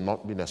this would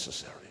not be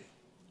necessary.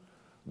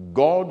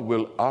 God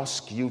will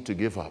ask you to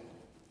give up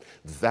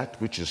that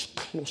which is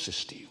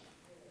closest to you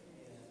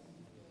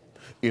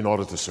in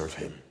order to serve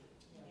him.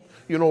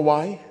 You know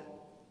why?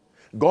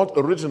 God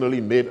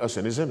originally made us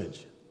in his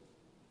image.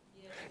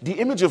 The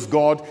image of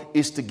God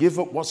is to give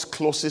up what's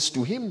closest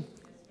to him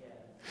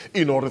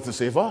in order to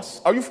save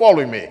us. Are you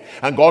following me?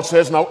 And God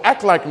says, now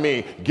act like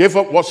me. Give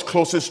up what's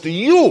closest to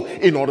you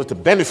in order to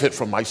benefit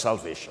from my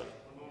salvation.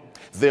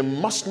 There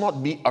must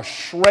not be a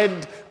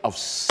shred of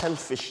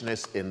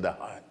selfishness in the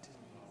heart.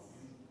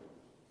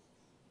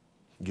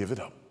 Give it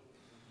up.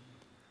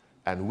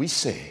 And we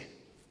say,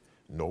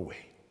 no way.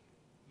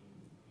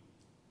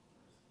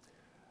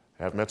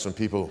 I've met some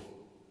people,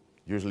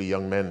 usually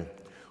young men,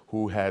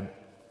 who had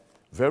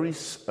very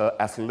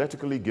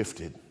athletically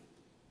gifted,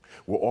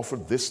 were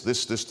offered this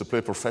to play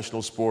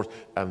professional sport,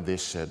 and they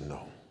said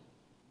no.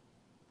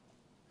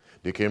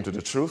 They came to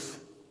the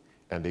truth,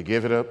 and they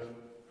gave it up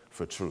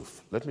for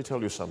truth. Let me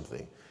tell you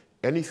something.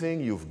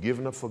 Anything you've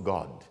given up for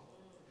God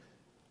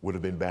would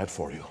have been bad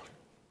for you.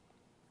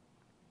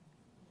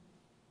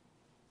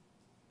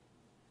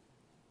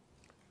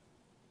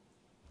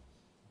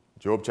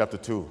 Job chapter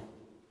 2.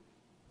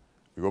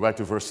 We go back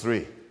to verse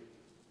 3.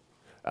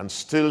 And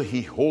still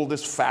he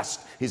holdeth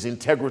fast his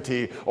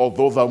integrity,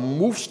 although thou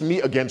movest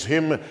me against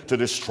him to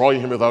destroy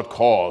him without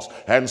cause.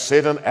 And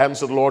Satan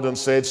answered the Lord and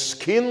said,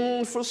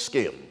 skin for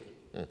skin.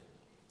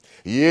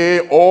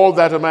 Yea, all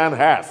that a man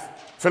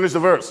hath. Finish the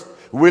verse.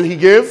 Will he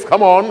give?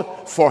 Come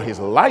on. For his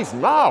life.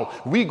 Now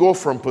we go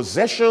from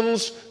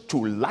possessions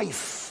to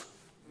life.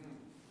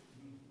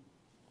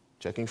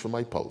 Checking for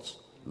my pulse.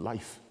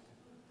 Life.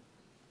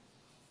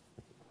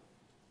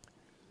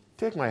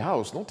 Take my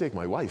house, don't take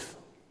my wife.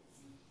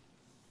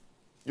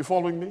 You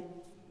following me?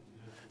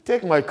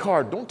 Take my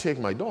car, don't take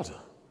my daughter.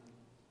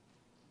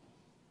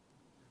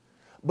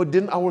 But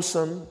didn't our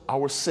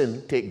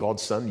sin take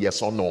God's son?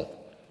 Yes or no?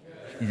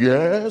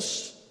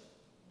 Yes.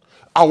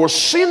 Our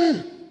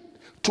sin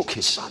took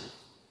his son.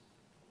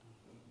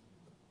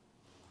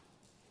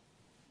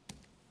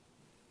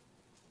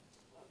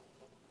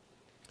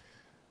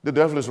 The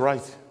devil is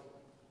right.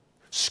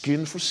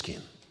 Skin for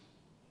skin.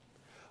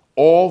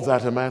 All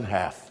that a man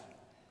hath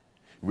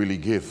will he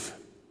give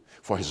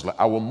for his life.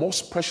 Our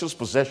most precious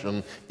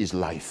possession is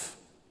life.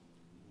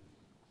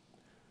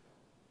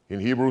 In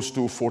Hebrews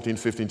 2, 14,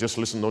 15, just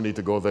listen, no need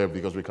to go there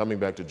because we're coming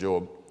back to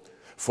Job.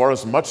 For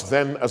as much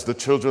then as the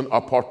children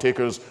are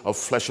partakers of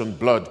flesh and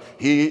blood,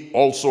 he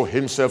also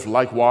himself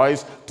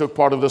likewise took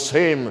part of the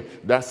same,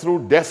 that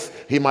through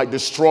death he might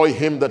destroy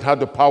him that had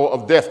the power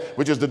of death,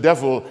 which is the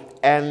devil,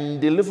 and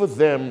deliver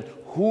them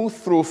who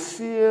through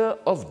fear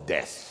of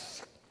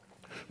death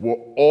were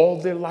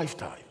all their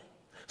lifetime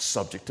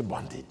subject to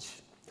bondage.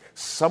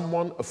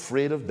 Someone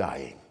afraid of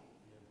dying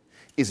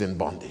is in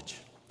bondage.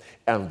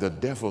 And the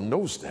devil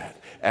knows that.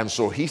 And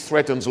so he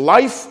threatens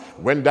life.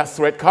 When that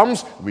threat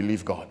comes, we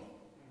leave God.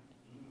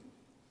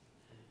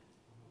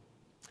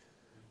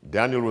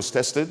 Daniel was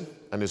tested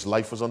and his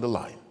life was on the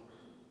line.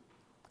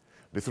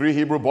 The 3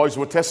 Hebrew boys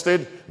were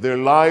tested. Their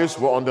lives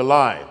were on the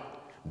line.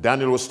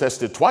 Daniel was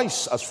tested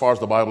twice as far as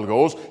the Bible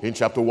goes. In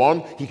chapter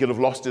 1, he could have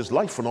lost his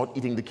life for not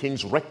eating the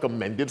king's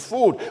recommended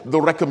food.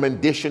 The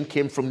recommendation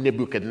came from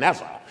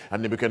Nebuchadnezzar,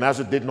 and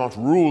Nebuchadnezzar did not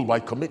rule by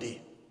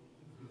committee.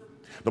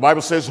 The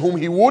Bible says whom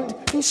he would,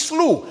 he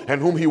slew,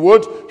 and whom he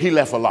would, he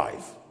left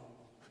alive.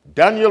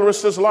 Daniel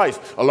risked his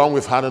life along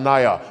with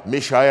Hananiah,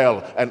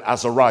 Mishael, and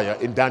Azariah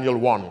in Daniel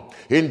 1.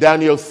 In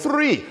Daniel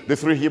 3, the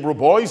 3 Hebrew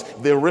boys,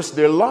 they risked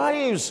their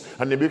lives.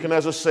 And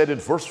Nebuchadnezzar said in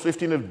verse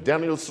 15 of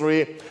Daniel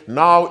 3,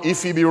 now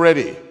if ye be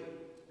ready,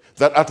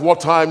 that at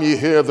what time ye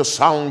hear the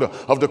sound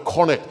of the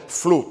cornet,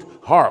 flute,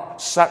 harp,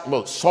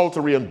 sackbut,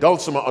 psaltery, and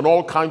dulcimer, and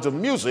all kinds of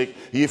music,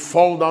 ye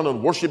fall down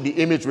and worship the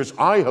image which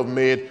I have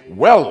made.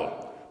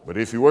 Well, but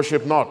if you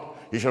worship not,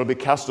 He shall be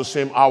cast the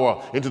same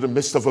hour into the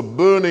midst of a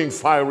burning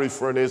fiery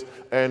furnace.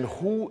 And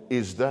who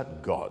is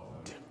that God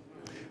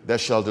that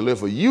shall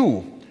deliver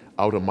you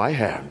out of my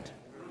hand?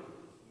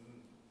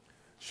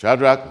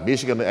 Shadrach,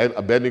 Meshach, and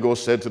Abednego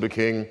said to the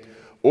king,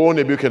 O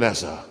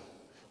Nebuchadnezzar,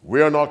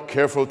 we are not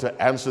careful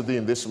to answer thee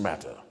in this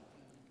matter.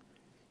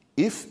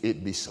 If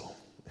it be so,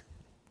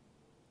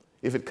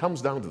 if it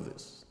comes down to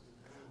this,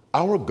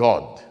 our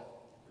God,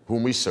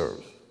 whom we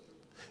serve,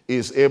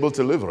 is able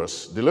to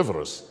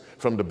deliver us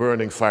from the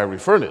burning fiery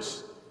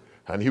furnace,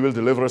 and he will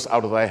deliver us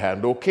out of thy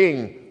hand, O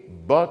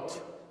king. But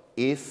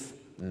if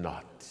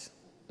not.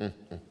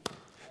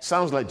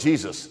 Sounds like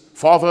Jesus.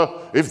 Father,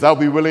 if thou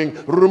be willing,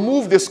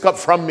 remove this cup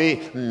from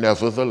me,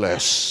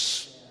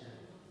 nevertheless.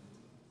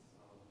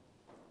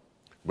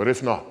 But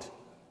if not,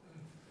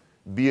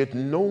 be it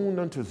known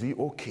unto thee,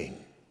 O king.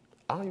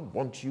 I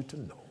want you to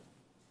know.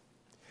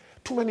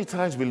 Too many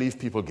times we leave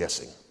people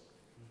guessing.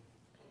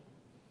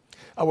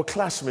 Our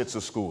classmates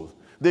at school,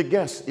 they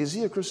guess, is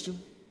he a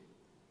Christian?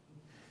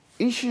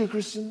 Is she a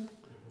Christian?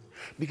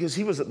 Because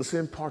he was at the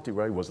same party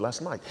where I was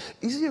last night.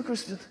 Is he a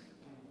Christian?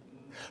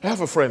 I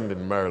have a friend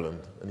in Maryland,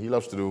 and he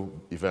loves to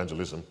do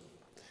evangelism.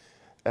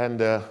 And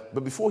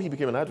but before he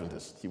became an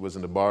Adventist, he was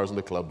in the bars and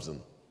the clubs and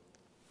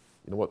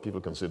you know what people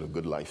consider a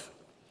good life.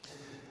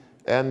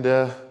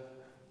 And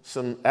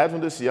some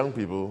Adventist young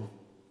people,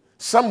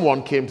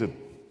 someone came to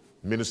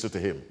minister to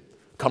him,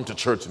 come to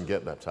church and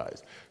get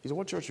baptized. He said,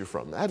 what church are you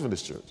from?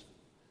 Adventist church.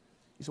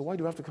 He said, why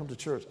do I have to come to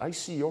church? I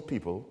see your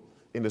people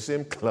in the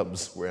same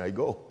clubs where I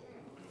go.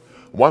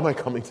 Why am I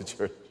coming to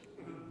church?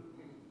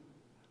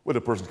 Well,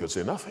 the person could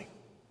say nothing.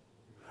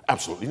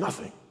 Absolutely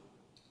nothing.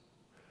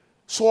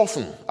 So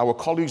often, our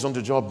colleagues on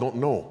the job don't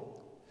know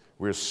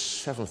we're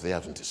Seventh-day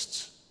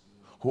Adventists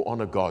who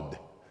honor God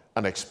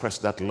and express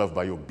that love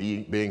by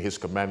obeying his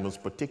commandments,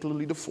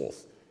 particularly the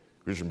fourth,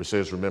 which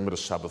says, remember the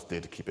Sabbath day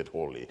to keep it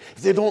holy.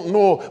 If they don't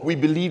know, we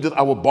believe that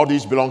our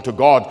bodies belong to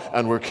God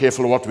and we're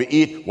careful of what we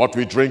eat, what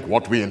we drink,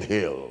 what we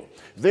inhale.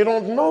 They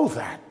don't know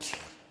that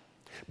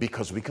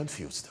because we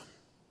confuse them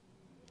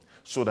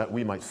so that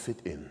we might fit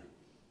in.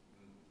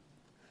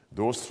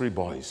 Those three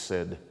boys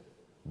said,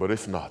 but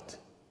if not,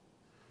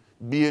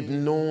 be it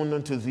known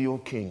unto thee, O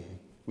king.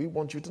 We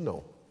want you to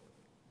know.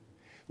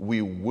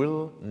 We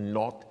will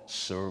not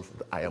serve.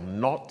 I am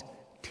not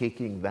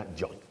taking that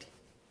joint.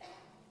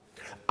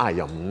 I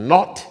am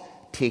not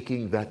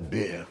taking that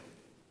beer.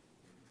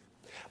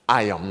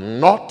 I am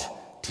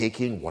not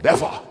taking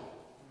whatever.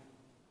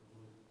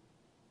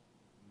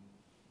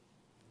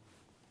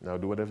 Now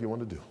do whatever you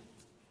want to do.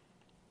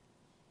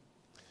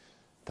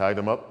 Tied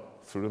them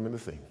up, threw them in the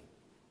thing.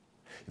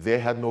 They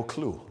had no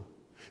clue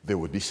they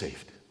would be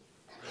saved.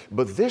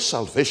 But their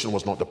salvation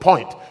was not the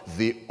point.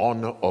 The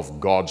honor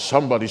of God.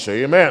 Somebody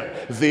say amen.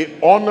 The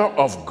honor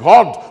of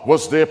God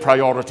was their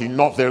priority,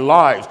 not their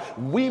lives.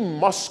 We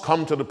must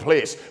come to the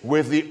place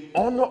where the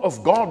honor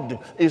of God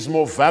is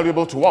more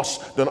valuable to us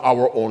than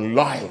our own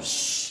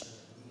lives.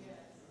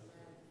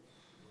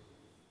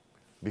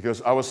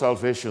 Because our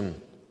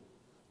salvation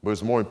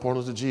was more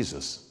important to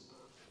Jesus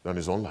than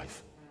his own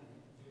life.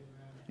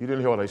 You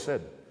didn't hear what I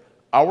said.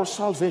 Our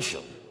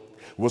salvation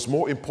was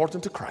more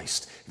important to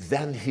Christ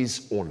than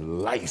his own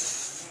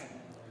life.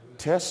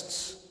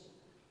 Tests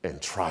and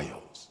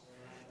trials,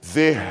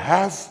 they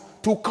have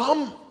to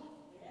come.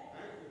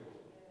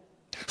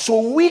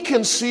 So we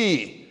can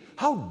see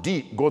how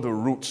deep go the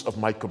roots of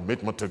my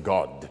commitment to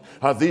God.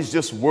 Are these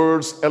just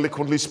words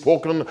eloquently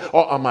spoken,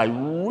 or am I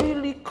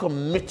really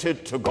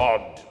committed to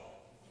God?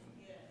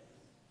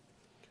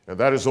 And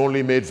that is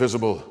only made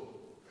visible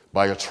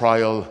by a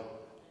trial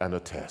and a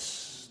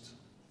test.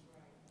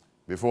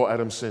 Before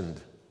Adam sinned,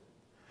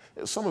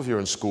 some of you are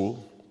in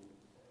school,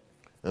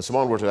 and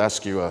someone were to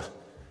ask you,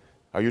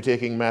 are you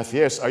taking math?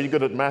 Yes. Are you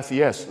good at math?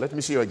 Yes. Let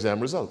me see your exam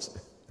results.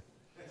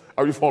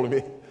 Are you following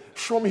me?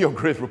 Show me your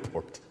grade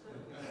report.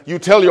 You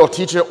tell your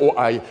teacher,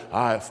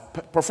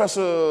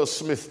 Professor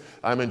Smith,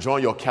 I'm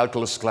enjoying your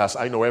calculus class.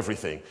 I know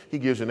everything. He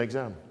gives you an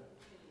exam.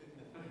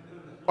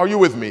 Are you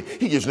with me?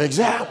 He gives you an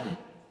exam.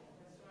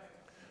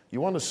 You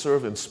want to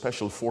serve in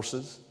special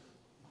forces?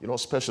 You know,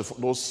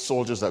 those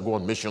soldiers that go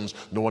on missions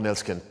no one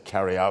else can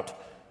carry out.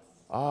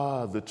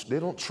 They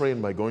don't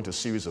train by going to a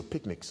series of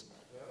picnics.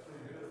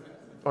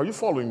 Are you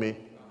following me?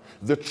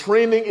 The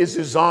training is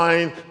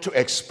designed to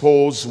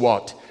expose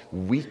what?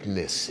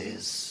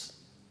 Weaknesses.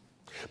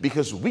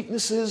 Because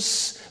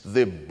weaknesses,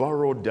 they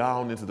burrow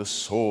down into the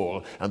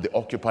soul and they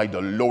occupy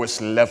the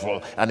lowest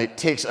level, and it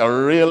takes a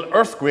real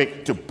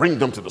earthquake to bring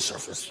them to the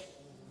surface.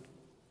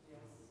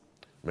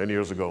 Many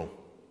years ago,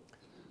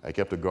 I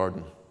kept a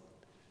garden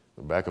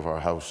in the back of our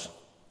house.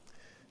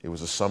 It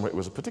was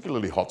a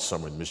particularly hot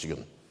summer in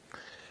Michigan.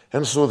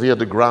 And so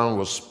the ground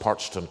was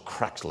parched and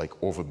cracked like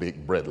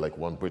overbaked bread, like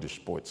one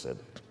British poet said.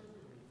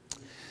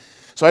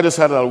 So I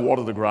decided I'll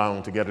water the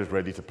ground to get it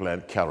ready to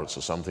plant carrots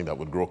or something that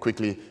would grow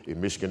quickly.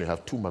 In Michigan, you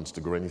have 2 months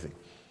to grow anything.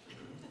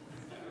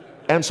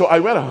 And so I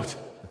went out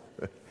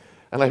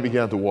and I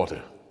began to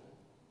water.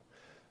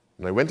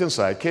 And I went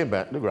inside, came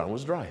back, the ground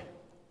was dry.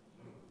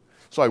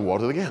 So I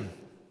watered again.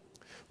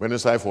 Went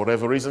inside for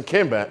whatever reason,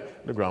 came back,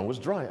 the ground was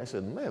dry. I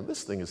said, man,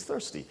 this thing is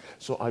thirsty.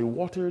 So I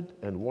watered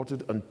and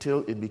watered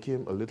until it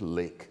became a little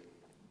lake.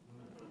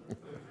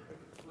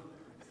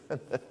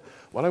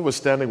 While I was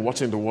standing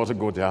watching the water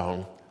go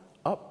down,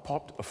 up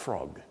popped a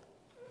frog.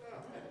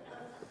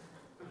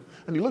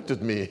 And he looked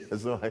at me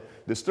as though I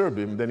disturbed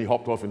him, then he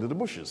hopped off into the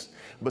bushes.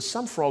 But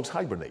some frogs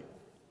hibernate.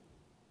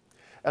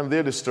 And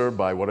they're disturbed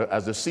by water.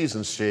 As the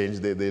seasons change,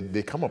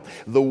 they come up.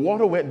 The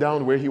water went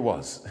down where he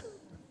was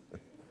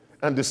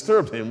and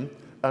disturbed him,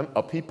 and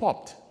up he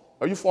popped.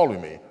 Are you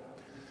following me?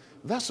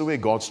 That's the way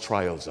God's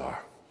trials are.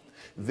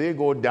 They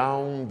go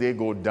down, they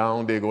go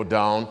down, they go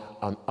down,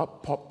 and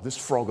up pop this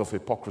frog of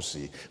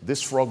hypocrisy,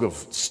 this frog of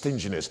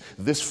stinginess,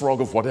 this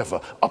frog of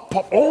whatever. Up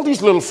pop all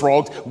these little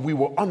frogs. We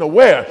were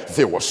unaware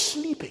they were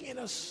sleeping in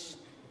us.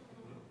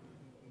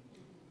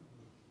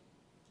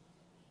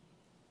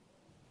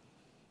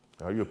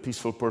 Are you a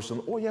peaceful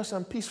person? Oh, yes,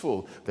 I'm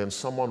peaceful. Then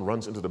someone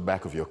runs into the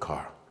back of your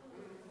car.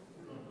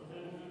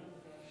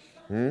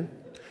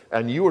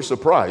 And you were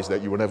surprised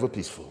that you were never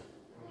peaceful.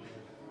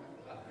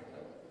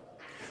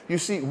 You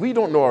see, we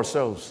don't know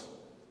ourselves.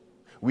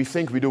 We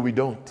think we do, we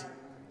don't.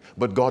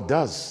 But God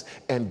does.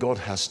 And God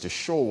has to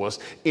show us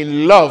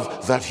in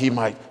love that he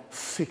might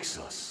fix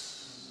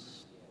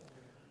us.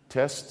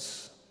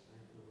 Tests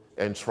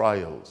and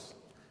trials,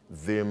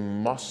 they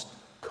must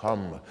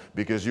come,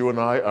 because you and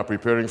I are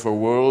preparing for a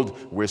world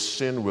where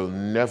sin will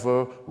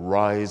never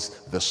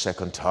rise the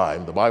second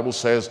time. The Bible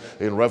says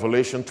in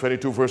Revelation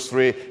 22 verse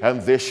 3,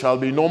 and there shall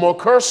be no more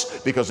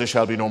curse, because there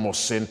shall be no more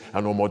sin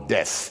and no more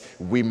death.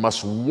 We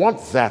must want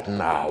that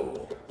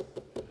now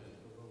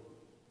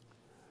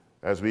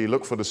as we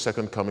look for the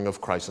second coming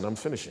of Christ. And I'm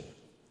finishing.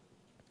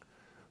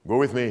 Go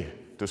with me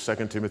to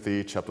 2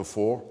 Timothy chapter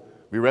 4.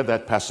 We read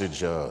that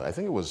passage, I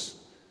think it was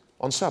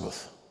on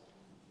Sabbath.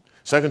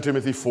 2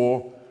 Timothy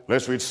 4,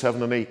 let's read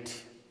 7 and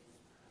 8.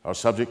 Our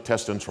subject,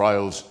 tests and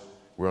trials.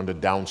 We're on the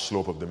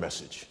downslope of the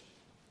message.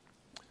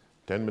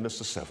 10 minutes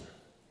to 7.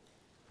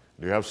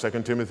 Do you have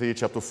 2 Timothy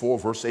chapter 4,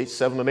 verse 8,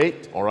 7 and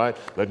 8? All right,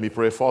 let me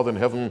pray. Father in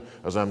heaven,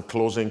 as I'm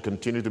closing,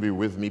 continue to be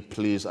with me,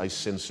 please. I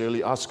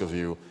sincerely ask of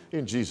you,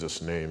 in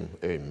Jesus' name,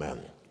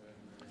 amen.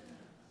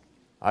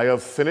 I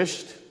have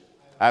finished.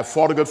 I have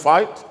fought a good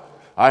fight.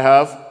 I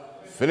have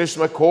finished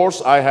my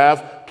course. I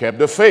have kept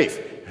the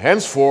faith.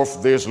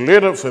 Henceforth there is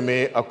laid up for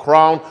me a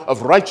crown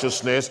of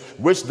righteousness,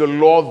 which the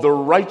Lord, the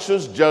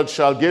righteous judge,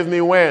 shall give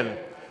me when?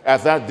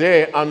 At that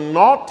day, and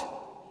not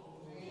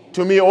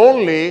to me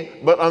only,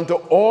 but unto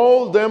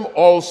all them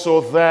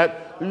also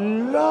that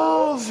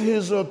love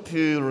his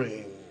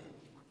appearing.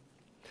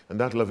 And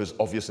that love is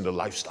obvious in the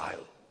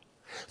lifestyle.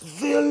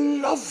 They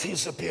love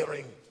his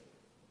appearing.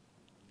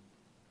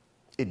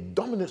 It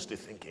dominates their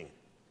thinking.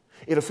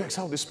 It affects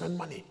how they spend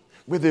money,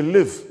 where they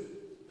live,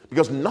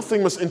 because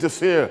nothing must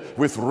interfere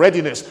with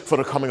readiness for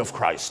the coming of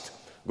Christ.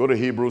 Go to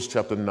Hebrews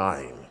chapter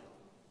 9.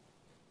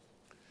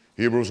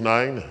 Hebrews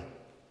 9,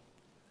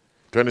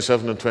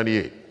 27 and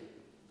 28.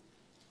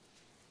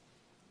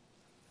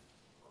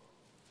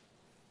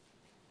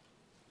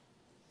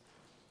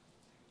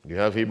 You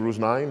have Hebrews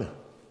 9,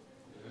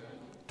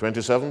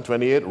 27,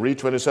 28. Read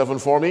 27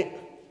 for me.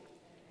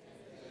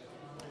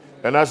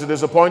 And as it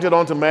is appointed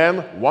unto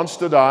man once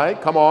to die,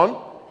 come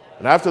on,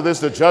 and after this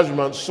the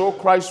judgment, so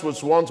Christ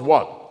was once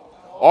what?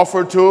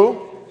 Offered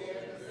to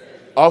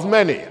of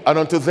many, and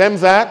unto them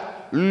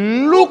that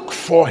look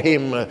for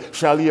him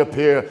shall he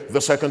appear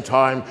the second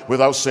time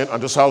without sin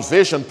unto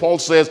salvation. Paul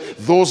says,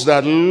 those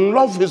that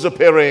love his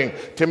appearing.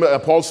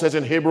 Paul says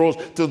in Hebrews,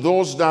 to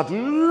those that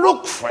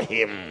look for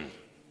him.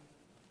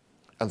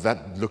 And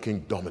that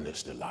looking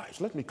dominates their lives.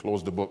 Let me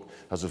close the book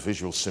as a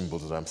visual symbol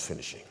that I'm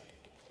finishing.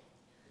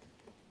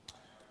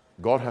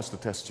 God has to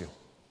test you.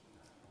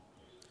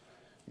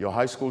 Your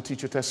high school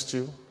teacher tests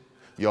you.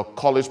 Your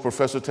college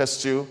professor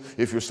tests you.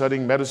 If you're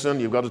studying medicine,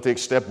 you've got to take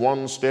step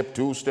 1, step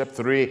 2, step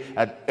 3.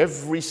 At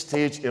every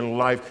stage in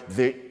life,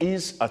 there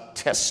is a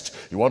test.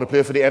 You want to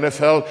play for the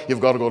NFL, you've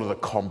got to go to the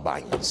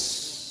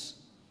combines.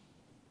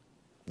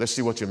 Let's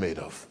see what you're made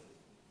of.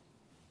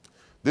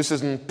 This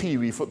isn't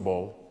pee-wee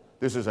football.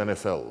 This is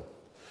NFL.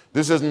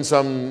 This isn't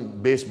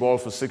some baseball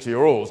for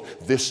 6-year-olds.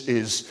 This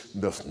is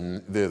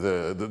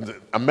the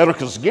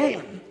America's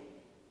game.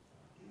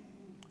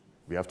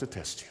 We have to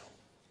test you.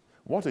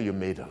 What are you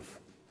made of?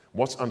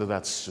 What's under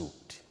that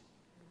suit?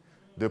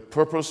 The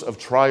purpose of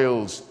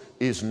trials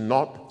is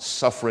not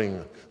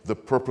suffering. The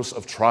purpose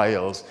of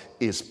trials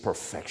is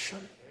perfection.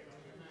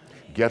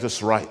 Get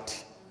us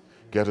right.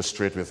 Get us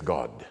straight with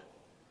God.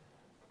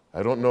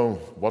 I don't know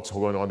what's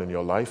going on in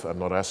your life. I'm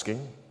not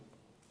asking.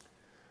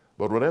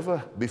 But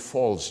whatever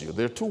befalls you,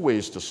 there are 2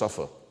 ways to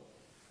suffer.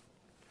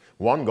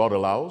 1, God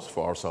allows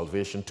for our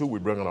salvation. 2, we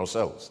bring on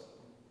ourselves.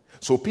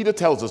 So Peter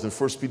tells us in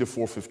 1 Peter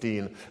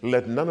 4:15,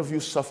 let none of you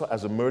suffer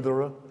as a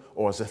murderer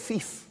or as a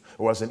thief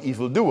or as an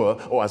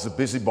evildoer or as a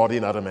busybody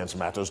in other men's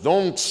matters.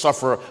 Don't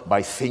suffer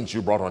by things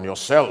you brought on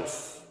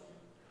yourself.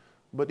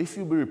 But if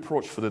you be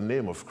reproached for the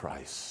name of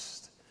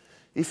Christ,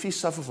 if he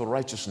suffer for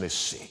righteousness'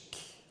 sake,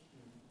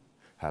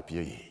 happy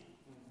are ye.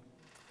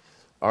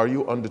 Are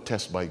you under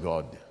test by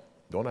God?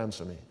 Don't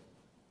answer me.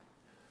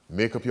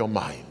 Make up your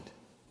mind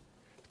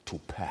to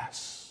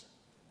pass.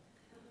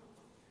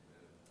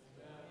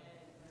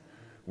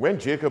 When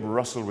Jacob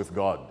wrestled with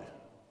God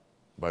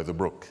by the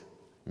brook,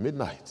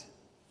 midnight,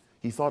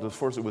 he thought at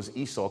first it was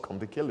Esau come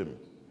to kill him.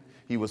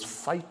 He was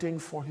fighting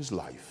for his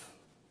life.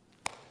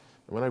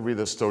 And when I read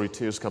this story,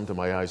 tears come to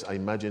my eyes. I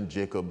imagine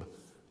Jacob,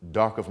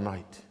 dark of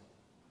night.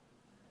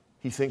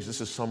 He thinks this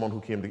is someone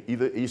who came to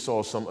either Esau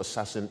or some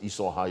assassin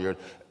Esau hired,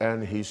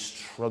 and he's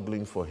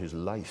struggling for his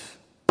life.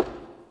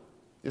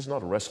 It's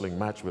not a wrestling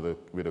match with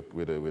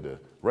a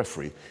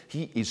referee.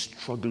 He is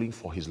struggling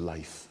for his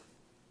life.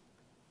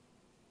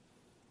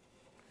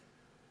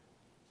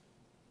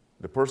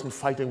 The person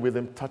fighting with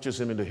him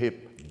touches him in the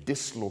hip,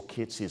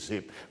 dislocates his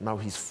hip. Now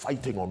he's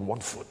fighting on one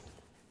foot.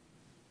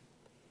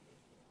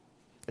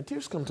 And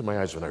tears come to my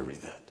eyes when I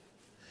read that.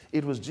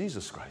 It was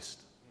Jesus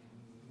Christ.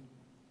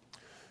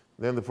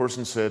 Then the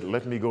person said,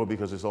 let me go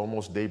because it's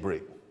almost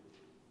daybreak.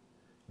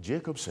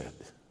 Jacob said,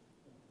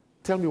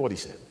 tell me what he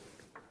said.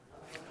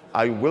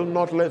 I will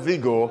not let thee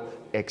go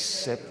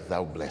except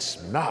thou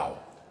bless me. Now,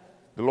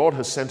 the Lord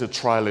has sent a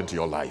trial into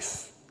your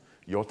life.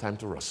 Your time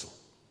to wrestle.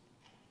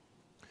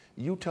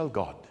 You tell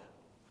God,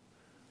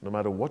 no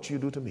matter what you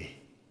do to me,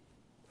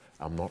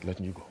 I'm not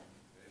letting you go.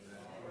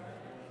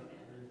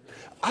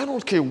 I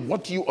don't care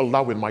what you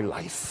allow in my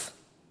life.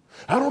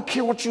 I don't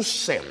care what you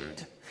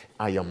send.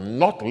 I am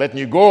not letting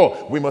you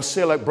go. We must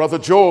say like Brother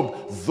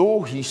Job,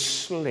 though he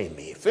slay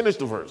me. Finish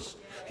the verse.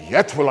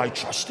 Yet will I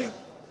trust him.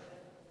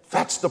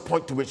 That's the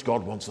point to which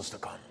God wants us to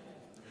come.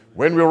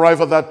 When we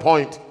arrive at that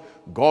point,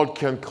 God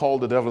can call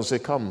the devil and say,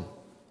 come.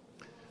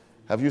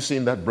 Have you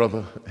seen that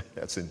brother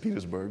at St.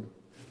 Petersburg?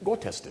 Go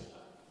test him.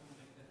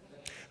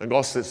 And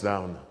God sits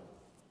down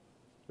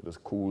with his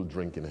cool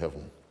drink in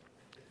heaven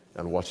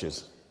and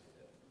watches.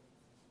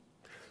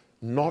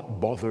 Not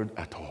bothered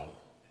at all.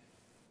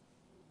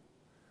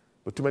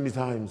 But too many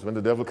times when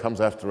the devil comes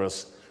after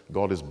us,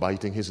 God is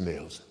biting his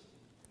nails.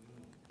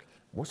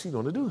 What's he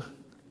going to do?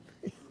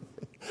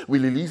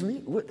 Will he leave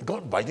me?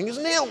 God biting his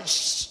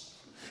nails.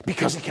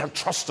 Because he can't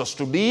trust us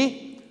to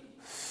be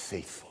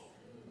faithful.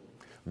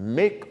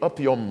 Make up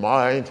your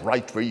mind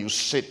right where you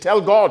sit.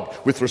 Tell God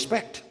with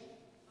respect,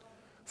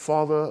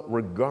 Father,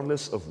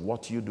 regardless of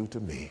what you do to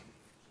me,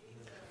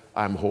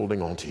 I'm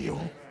holding on to you.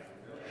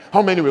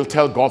 How many will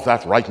tell God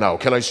that right now?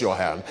 Can I see your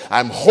hand?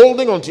 I'm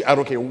holding on to you. I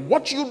don't care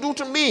what you do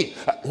to me.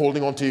 I'm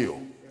holding on to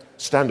you.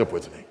 Stand up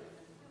with me.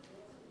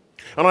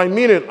 And I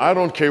mean it. I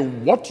don't care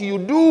what you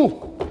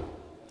do.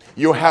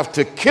 You have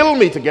to kill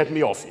me to get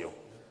me off you.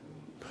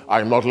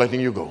 I'm not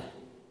letting you go.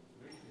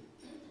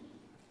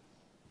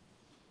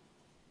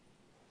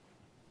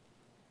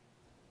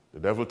 The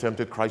devil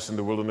tempted Christ in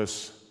the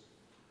wilderness.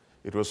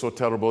 It was so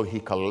terrible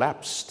he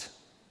collapsed.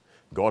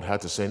 God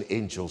had to send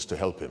angels to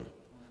help him.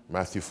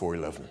 Matthew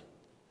 4:11.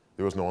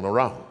 There was no one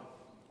around.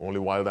 Only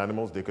wild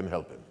animals, they couldn't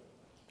help him.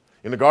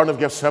 In the Garden of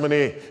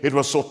Gethsemane, it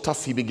was so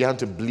tough he began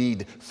to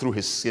bleed through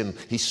his skin.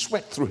 He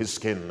sweat through his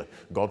skin.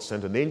 God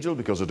sent an angel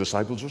because the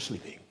disciples were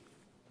sleeping.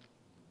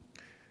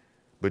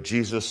 But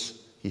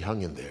Jesus, he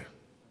hung in there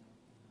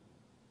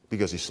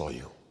because he saw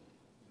you.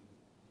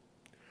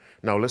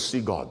 Now let's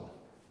see God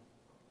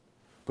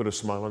put a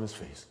smile on his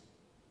face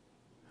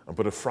and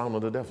put a frown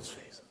on the devil's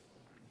face.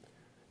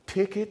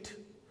 Take it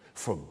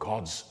for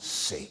God's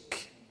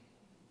sake.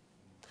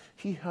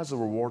 He has a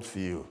reward for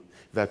you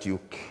that you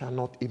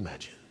cannot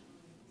imagine.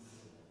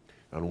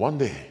 And one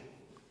day,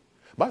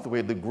 by the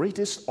way, the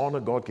greatest honor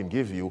God can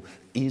give you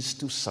is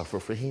to suffer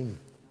for him.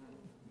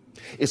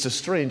 It's a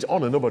strange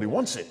honor, nobody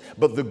wants it.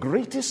 But the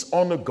greatest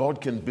honor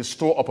God can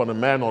bestow upon a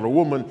man or a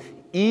woman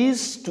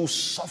is to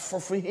suffer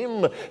for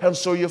him. And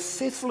so you're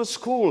faithful at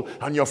school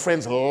and your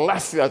friends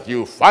laugh at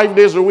you 5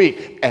 days a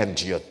week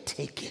and you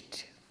take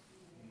it.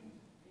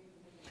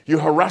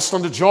 You're harassed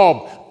on the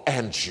job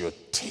and you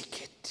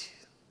take it.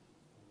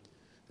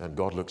 And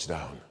God looks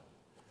down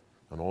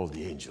and all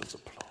the angels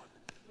applaud.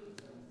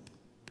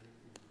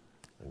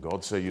 And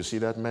God says, you see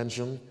that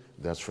mansion?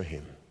 That's for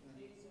him.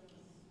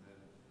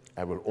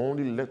 I will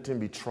only let him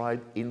be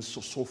tried in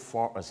so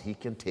far as he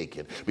can take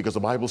it. Because the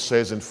Bible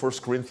says in 1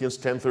 Corinthians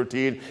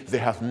 10:13, there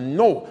hath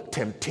no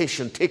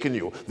temptation taken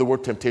you. The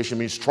word temptation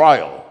means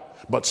trial.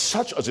 But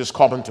such as is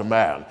common to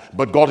man.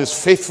 But God is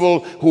faithful,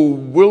 who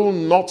will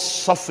not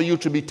suffer you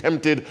to be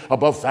tempted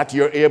above that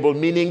you're able,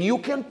 meaning you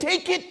can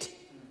take it.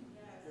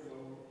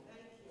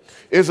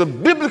 It's a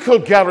biblical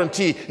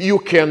guarantee you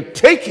can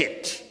take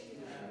it.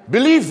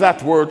 Believe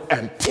that word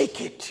and take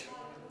it.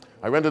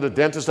 I went to the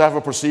dentist to have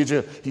a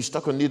procedure. He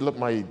stuck a needle up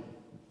my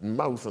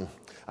mouth and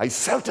I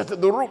felt it at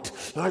the root.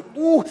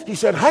 Ooh, he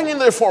said, hang in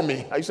there for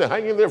me. I said,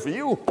 hang in there for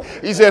you.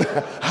 He said,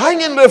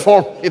 hang in there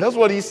for me. That's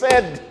what he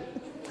said.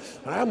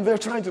 And I'm there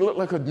trying to look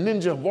like a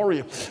ninja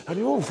warrior.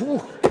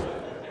 And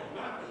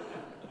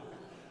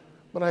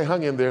but I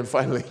hung in there and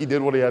finally he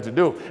did what he had to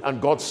do.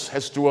 And God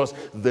says to us,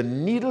 the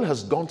needle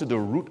has gone to the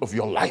root of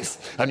your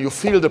life. And you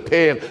feel the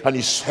pain. And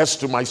he says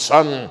to my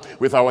son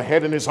with our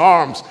head in his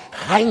arms,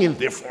 hang in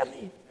there for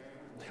me.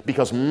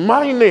 because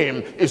my name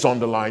is on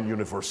the line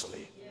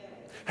universally.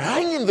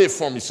 Hang in there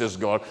for me, says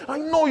God. I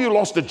know you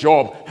lost a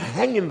job.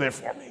 Hang in there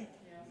for me.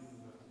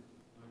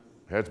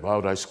 Heads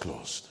bowed, eyes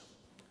closed.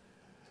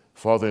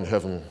 Father in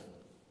heaven,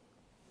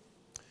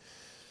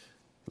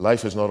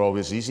 life is not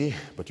always easy,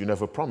 but you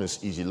never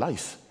promise easy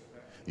life.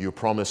 You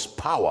promise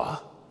power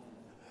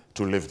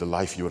to live the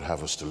life you would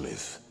have us to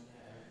live.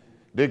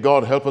 Dear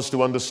God, help us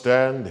to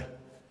understand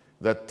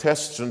that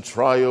tests and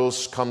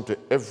trials come to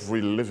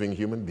every living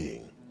human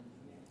being,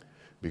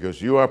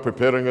 because you are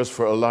preparing us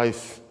for a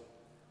life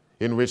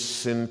in which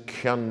sin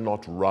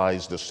cannot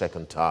rise the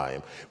second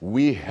time.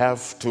 We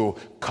have to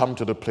come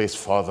to the place,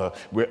 Father,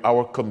 where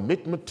our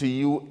commitment to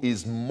you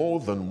is more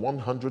than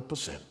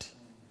 100%.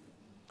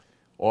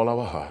 All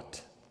our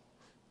heart,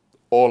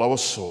 all our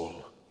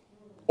soul,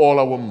 all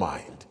our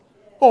mind,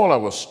 all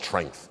our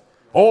strength,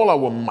 all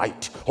our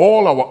might,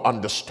 all our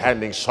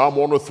understanding. Psalm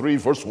 103,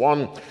 verse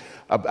 1,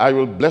 I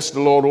will bless the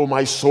Lord, O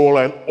my soul,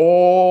 and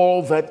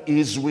all that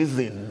is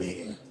within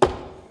me.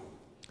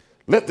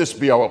 Let this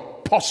be our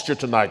posture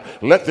tonight.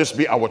 Let this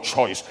be our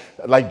choice.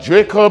 Like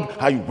Jacob,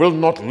 I will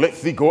not let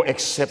thee go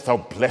except thou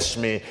bless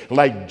me.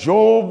 Like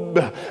Job,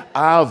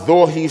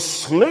 though he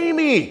slay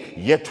me,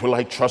 yet will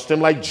I trust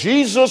him. Like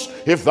Jesus,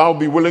 if thou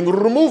be willing,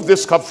 remove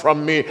this cup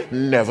from me.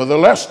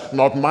 Nevertheless,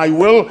 not my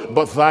will,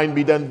 but thine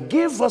be done.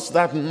 Give us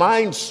that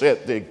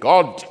mindset, dear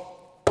God.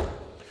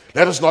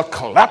 Let us not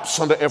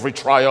collapse under every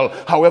trial,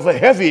 however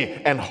heavy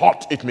and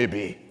hot it may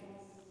be.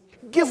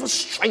 Give us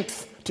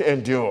strength to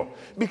endure,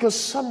 because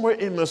somewhere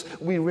in us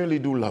we really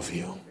do love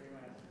you.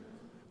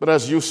 But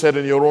as you said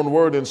in your own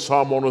word in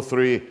Psalm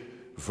 103,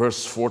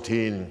 verse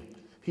 14,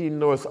 he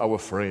knoweth our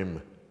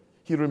frame.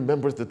 He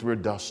remembereth that we're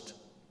dust,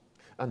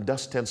 and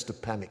dust tends to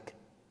panic.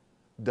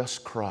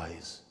 Dust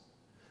cries.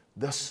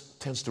 Dust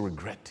tends to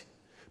regret.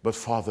 But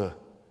Father,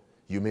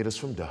 you made us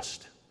from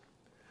dust,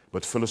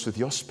 but fill us with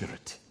your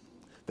spirit,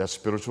 that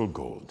spiritual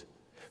gold.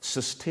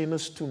 Sustain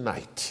us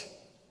tonight.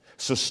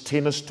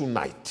 Sustain us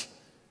tonight,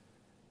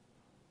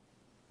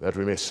 that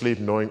we may sleep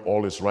knowing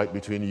all is right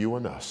between you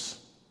and us.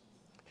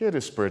 Hear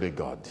this prayer, dear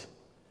God.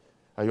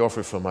 I offer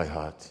it from my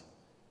heart.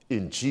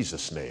 In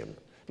Jesus' name.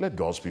 Let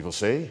God's people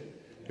say,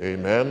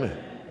 amen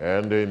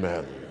and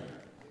amen.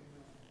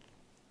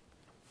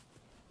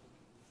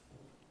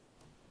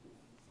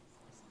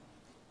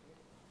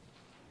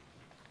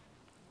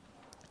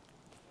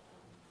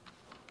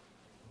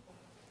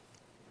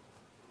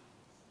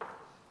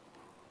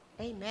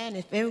 Amen.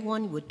 If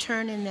everyone would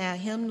turn in their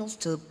hymnals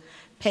to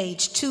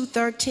page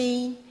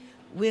 213,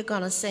 we're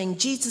going to sing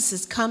Jesus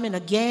is Coming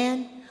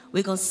Again.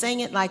 We're going to sing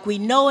it like we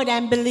know it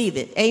and believe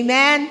it.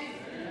 Amen.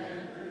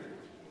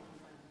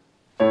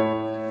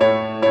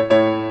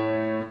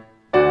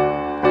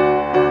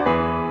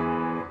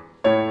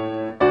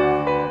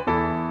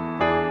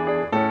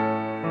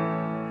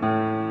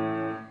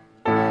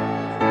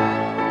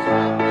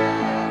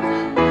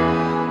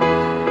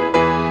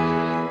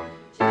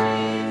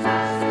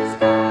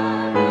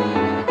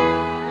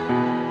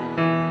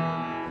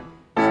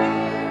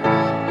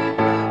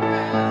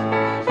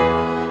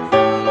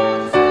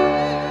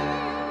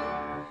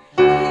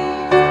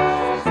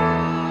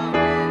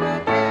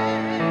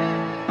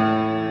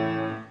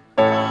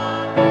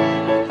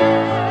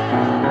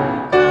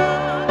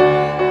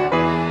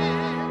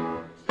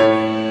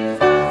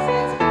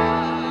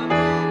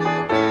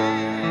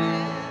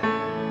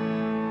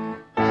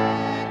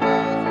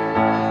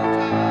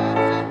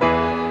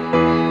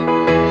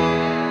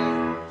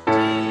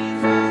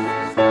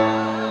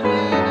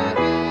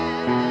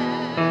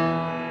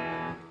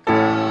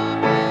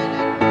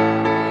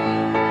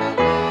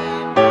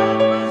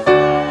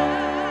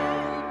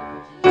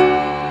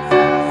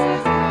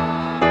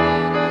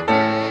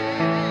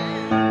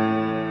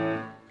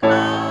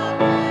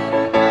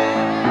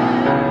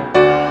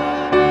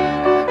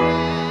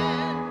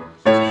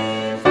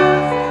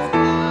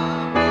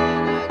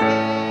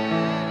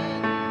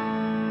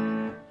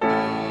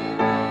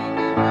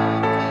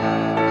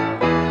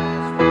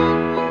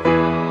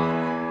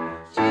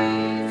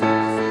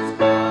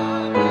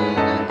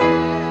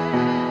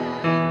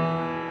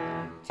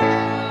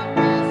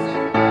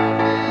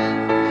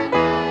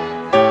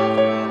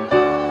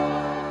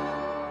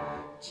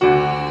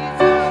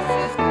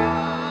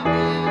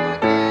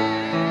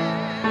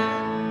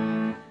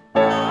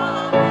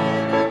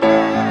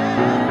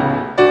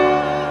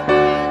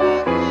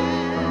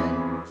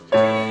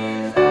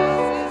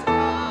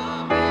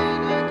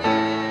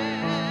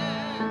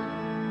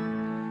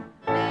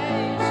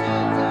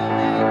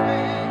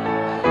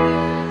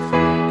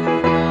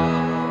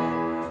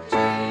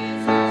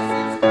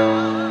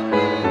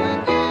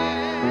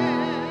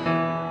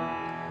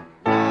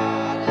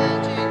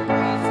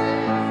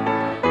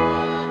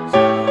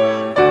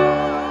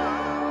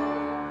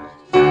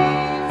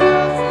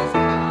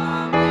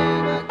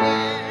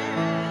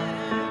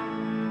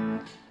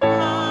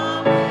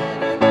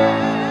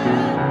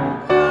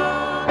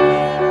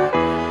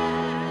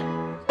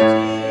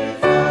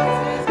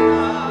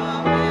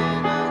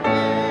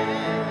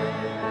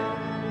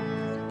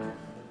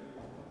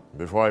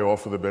 Before I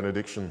offer the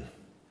benediction,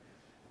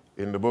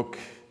 In the book,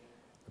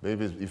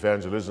 maybe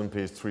Evangelism,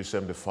 page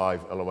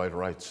 375, Ellen White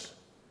writes,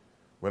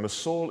 when a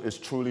soul is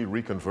truly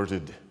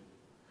reconverted,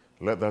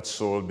 let that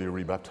soul be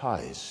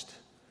rebaptized.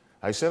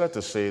 I say that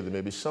to say there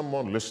may be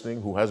someone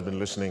listening who has been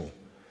listening.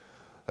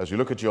 As you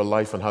look at your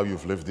life and how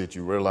you've lived it,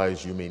 you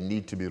realize you may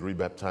need to be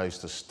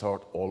rebaptized to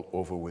start all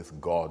over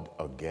with God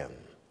again.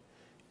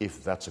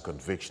 If that's a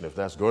conviction, if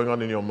that's going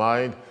on in your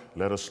mind,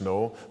 let us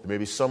know. There may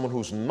be someone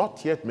who's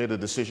not yet made a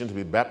decision to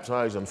be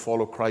baptized and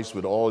follow Christ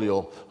with all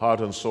your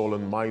heart and soul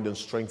and mind and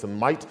strength and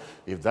might.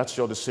 If that's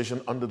your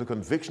decision under the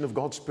conviction of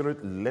God's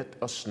Spirit, let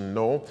us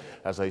know.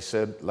 As I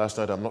said last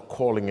night, I'm not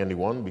calling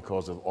anyone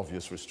because of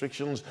obvious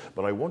restrictions,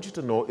 but I want you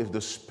to know if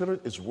the Spirit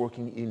is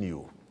working in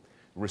you,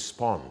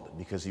 respond,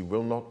 because He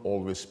will not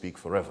always speak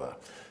forever.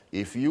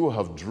 If you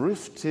have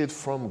drifted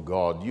from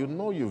God, you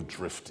know you've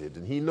drifted,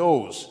 and He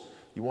knows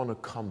you want to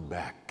come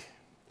back.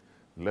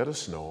 Let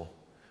us know,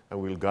 and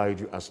we'll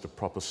guide you as to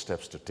proper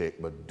steps to take.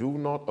 But do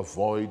not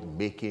avoid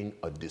making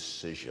a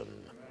decision,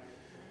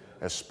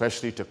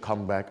 especially to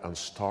come back and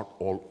start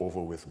all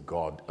over with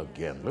God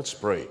again. Let's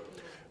pray.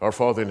 Our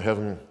Father in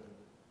heaven,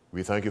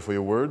 we thank you for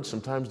your word.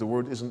 Sometimes the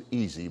word isn't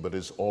easy, but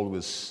it's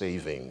always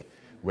saving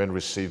when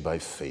received by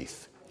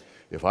faith.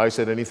 If I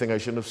said anything I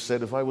shouldn't have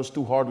said, if I was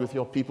too hard with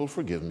your people,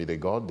 forgive me, dear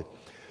God,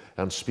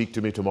 and speak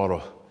to me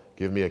tomorrow.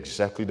 Give me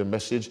exactly the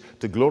message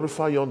to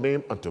glorify your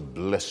name and to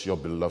bless your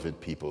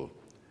beloved people.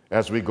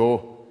 As we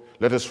go,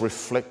 let us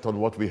reflect on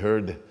what we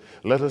heard.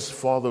 Let us,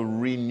 Father,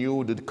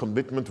 renew the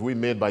commitment we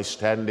made by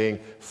standing.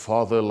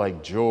 Father,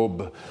 like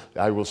Job,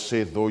 I will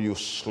say, though you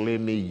slay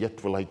me,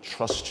 yet will I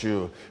trust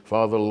you.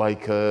 Father,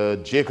 like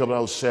Jacob,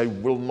 I'll say, I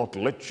will not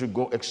let you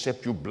go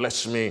except you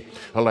bless me.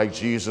 And like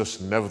Jesus,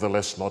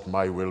 nevertheless, not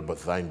my will, but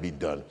thine be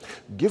done.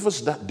 Give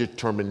us that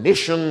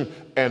determination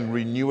and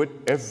renew it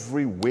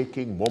every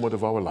waking moment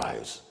of our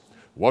lives.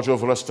 Watch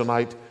over us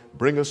tonight.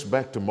 Bring us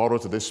back tomorrow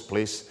to this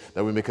place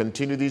that we may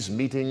continue these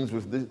meetings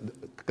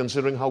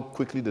considering how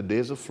quickly the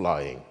days are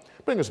flying.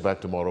 Bring us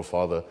back tomorrow,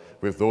 Father,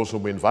 with those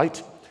whom we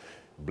invite.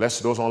 Bless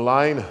those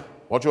online.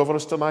 Watch over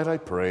us tonight, I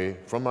pray,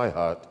 from my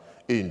heart.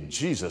 In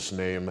Jesus'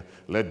 name,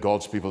 let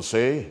God's people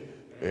say,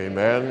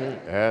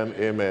 amen and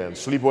amen.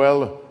 Sleep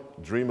well.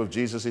 Dream of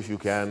Jesus if you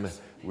can.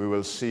 We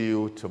will see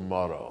you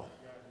tomorrow.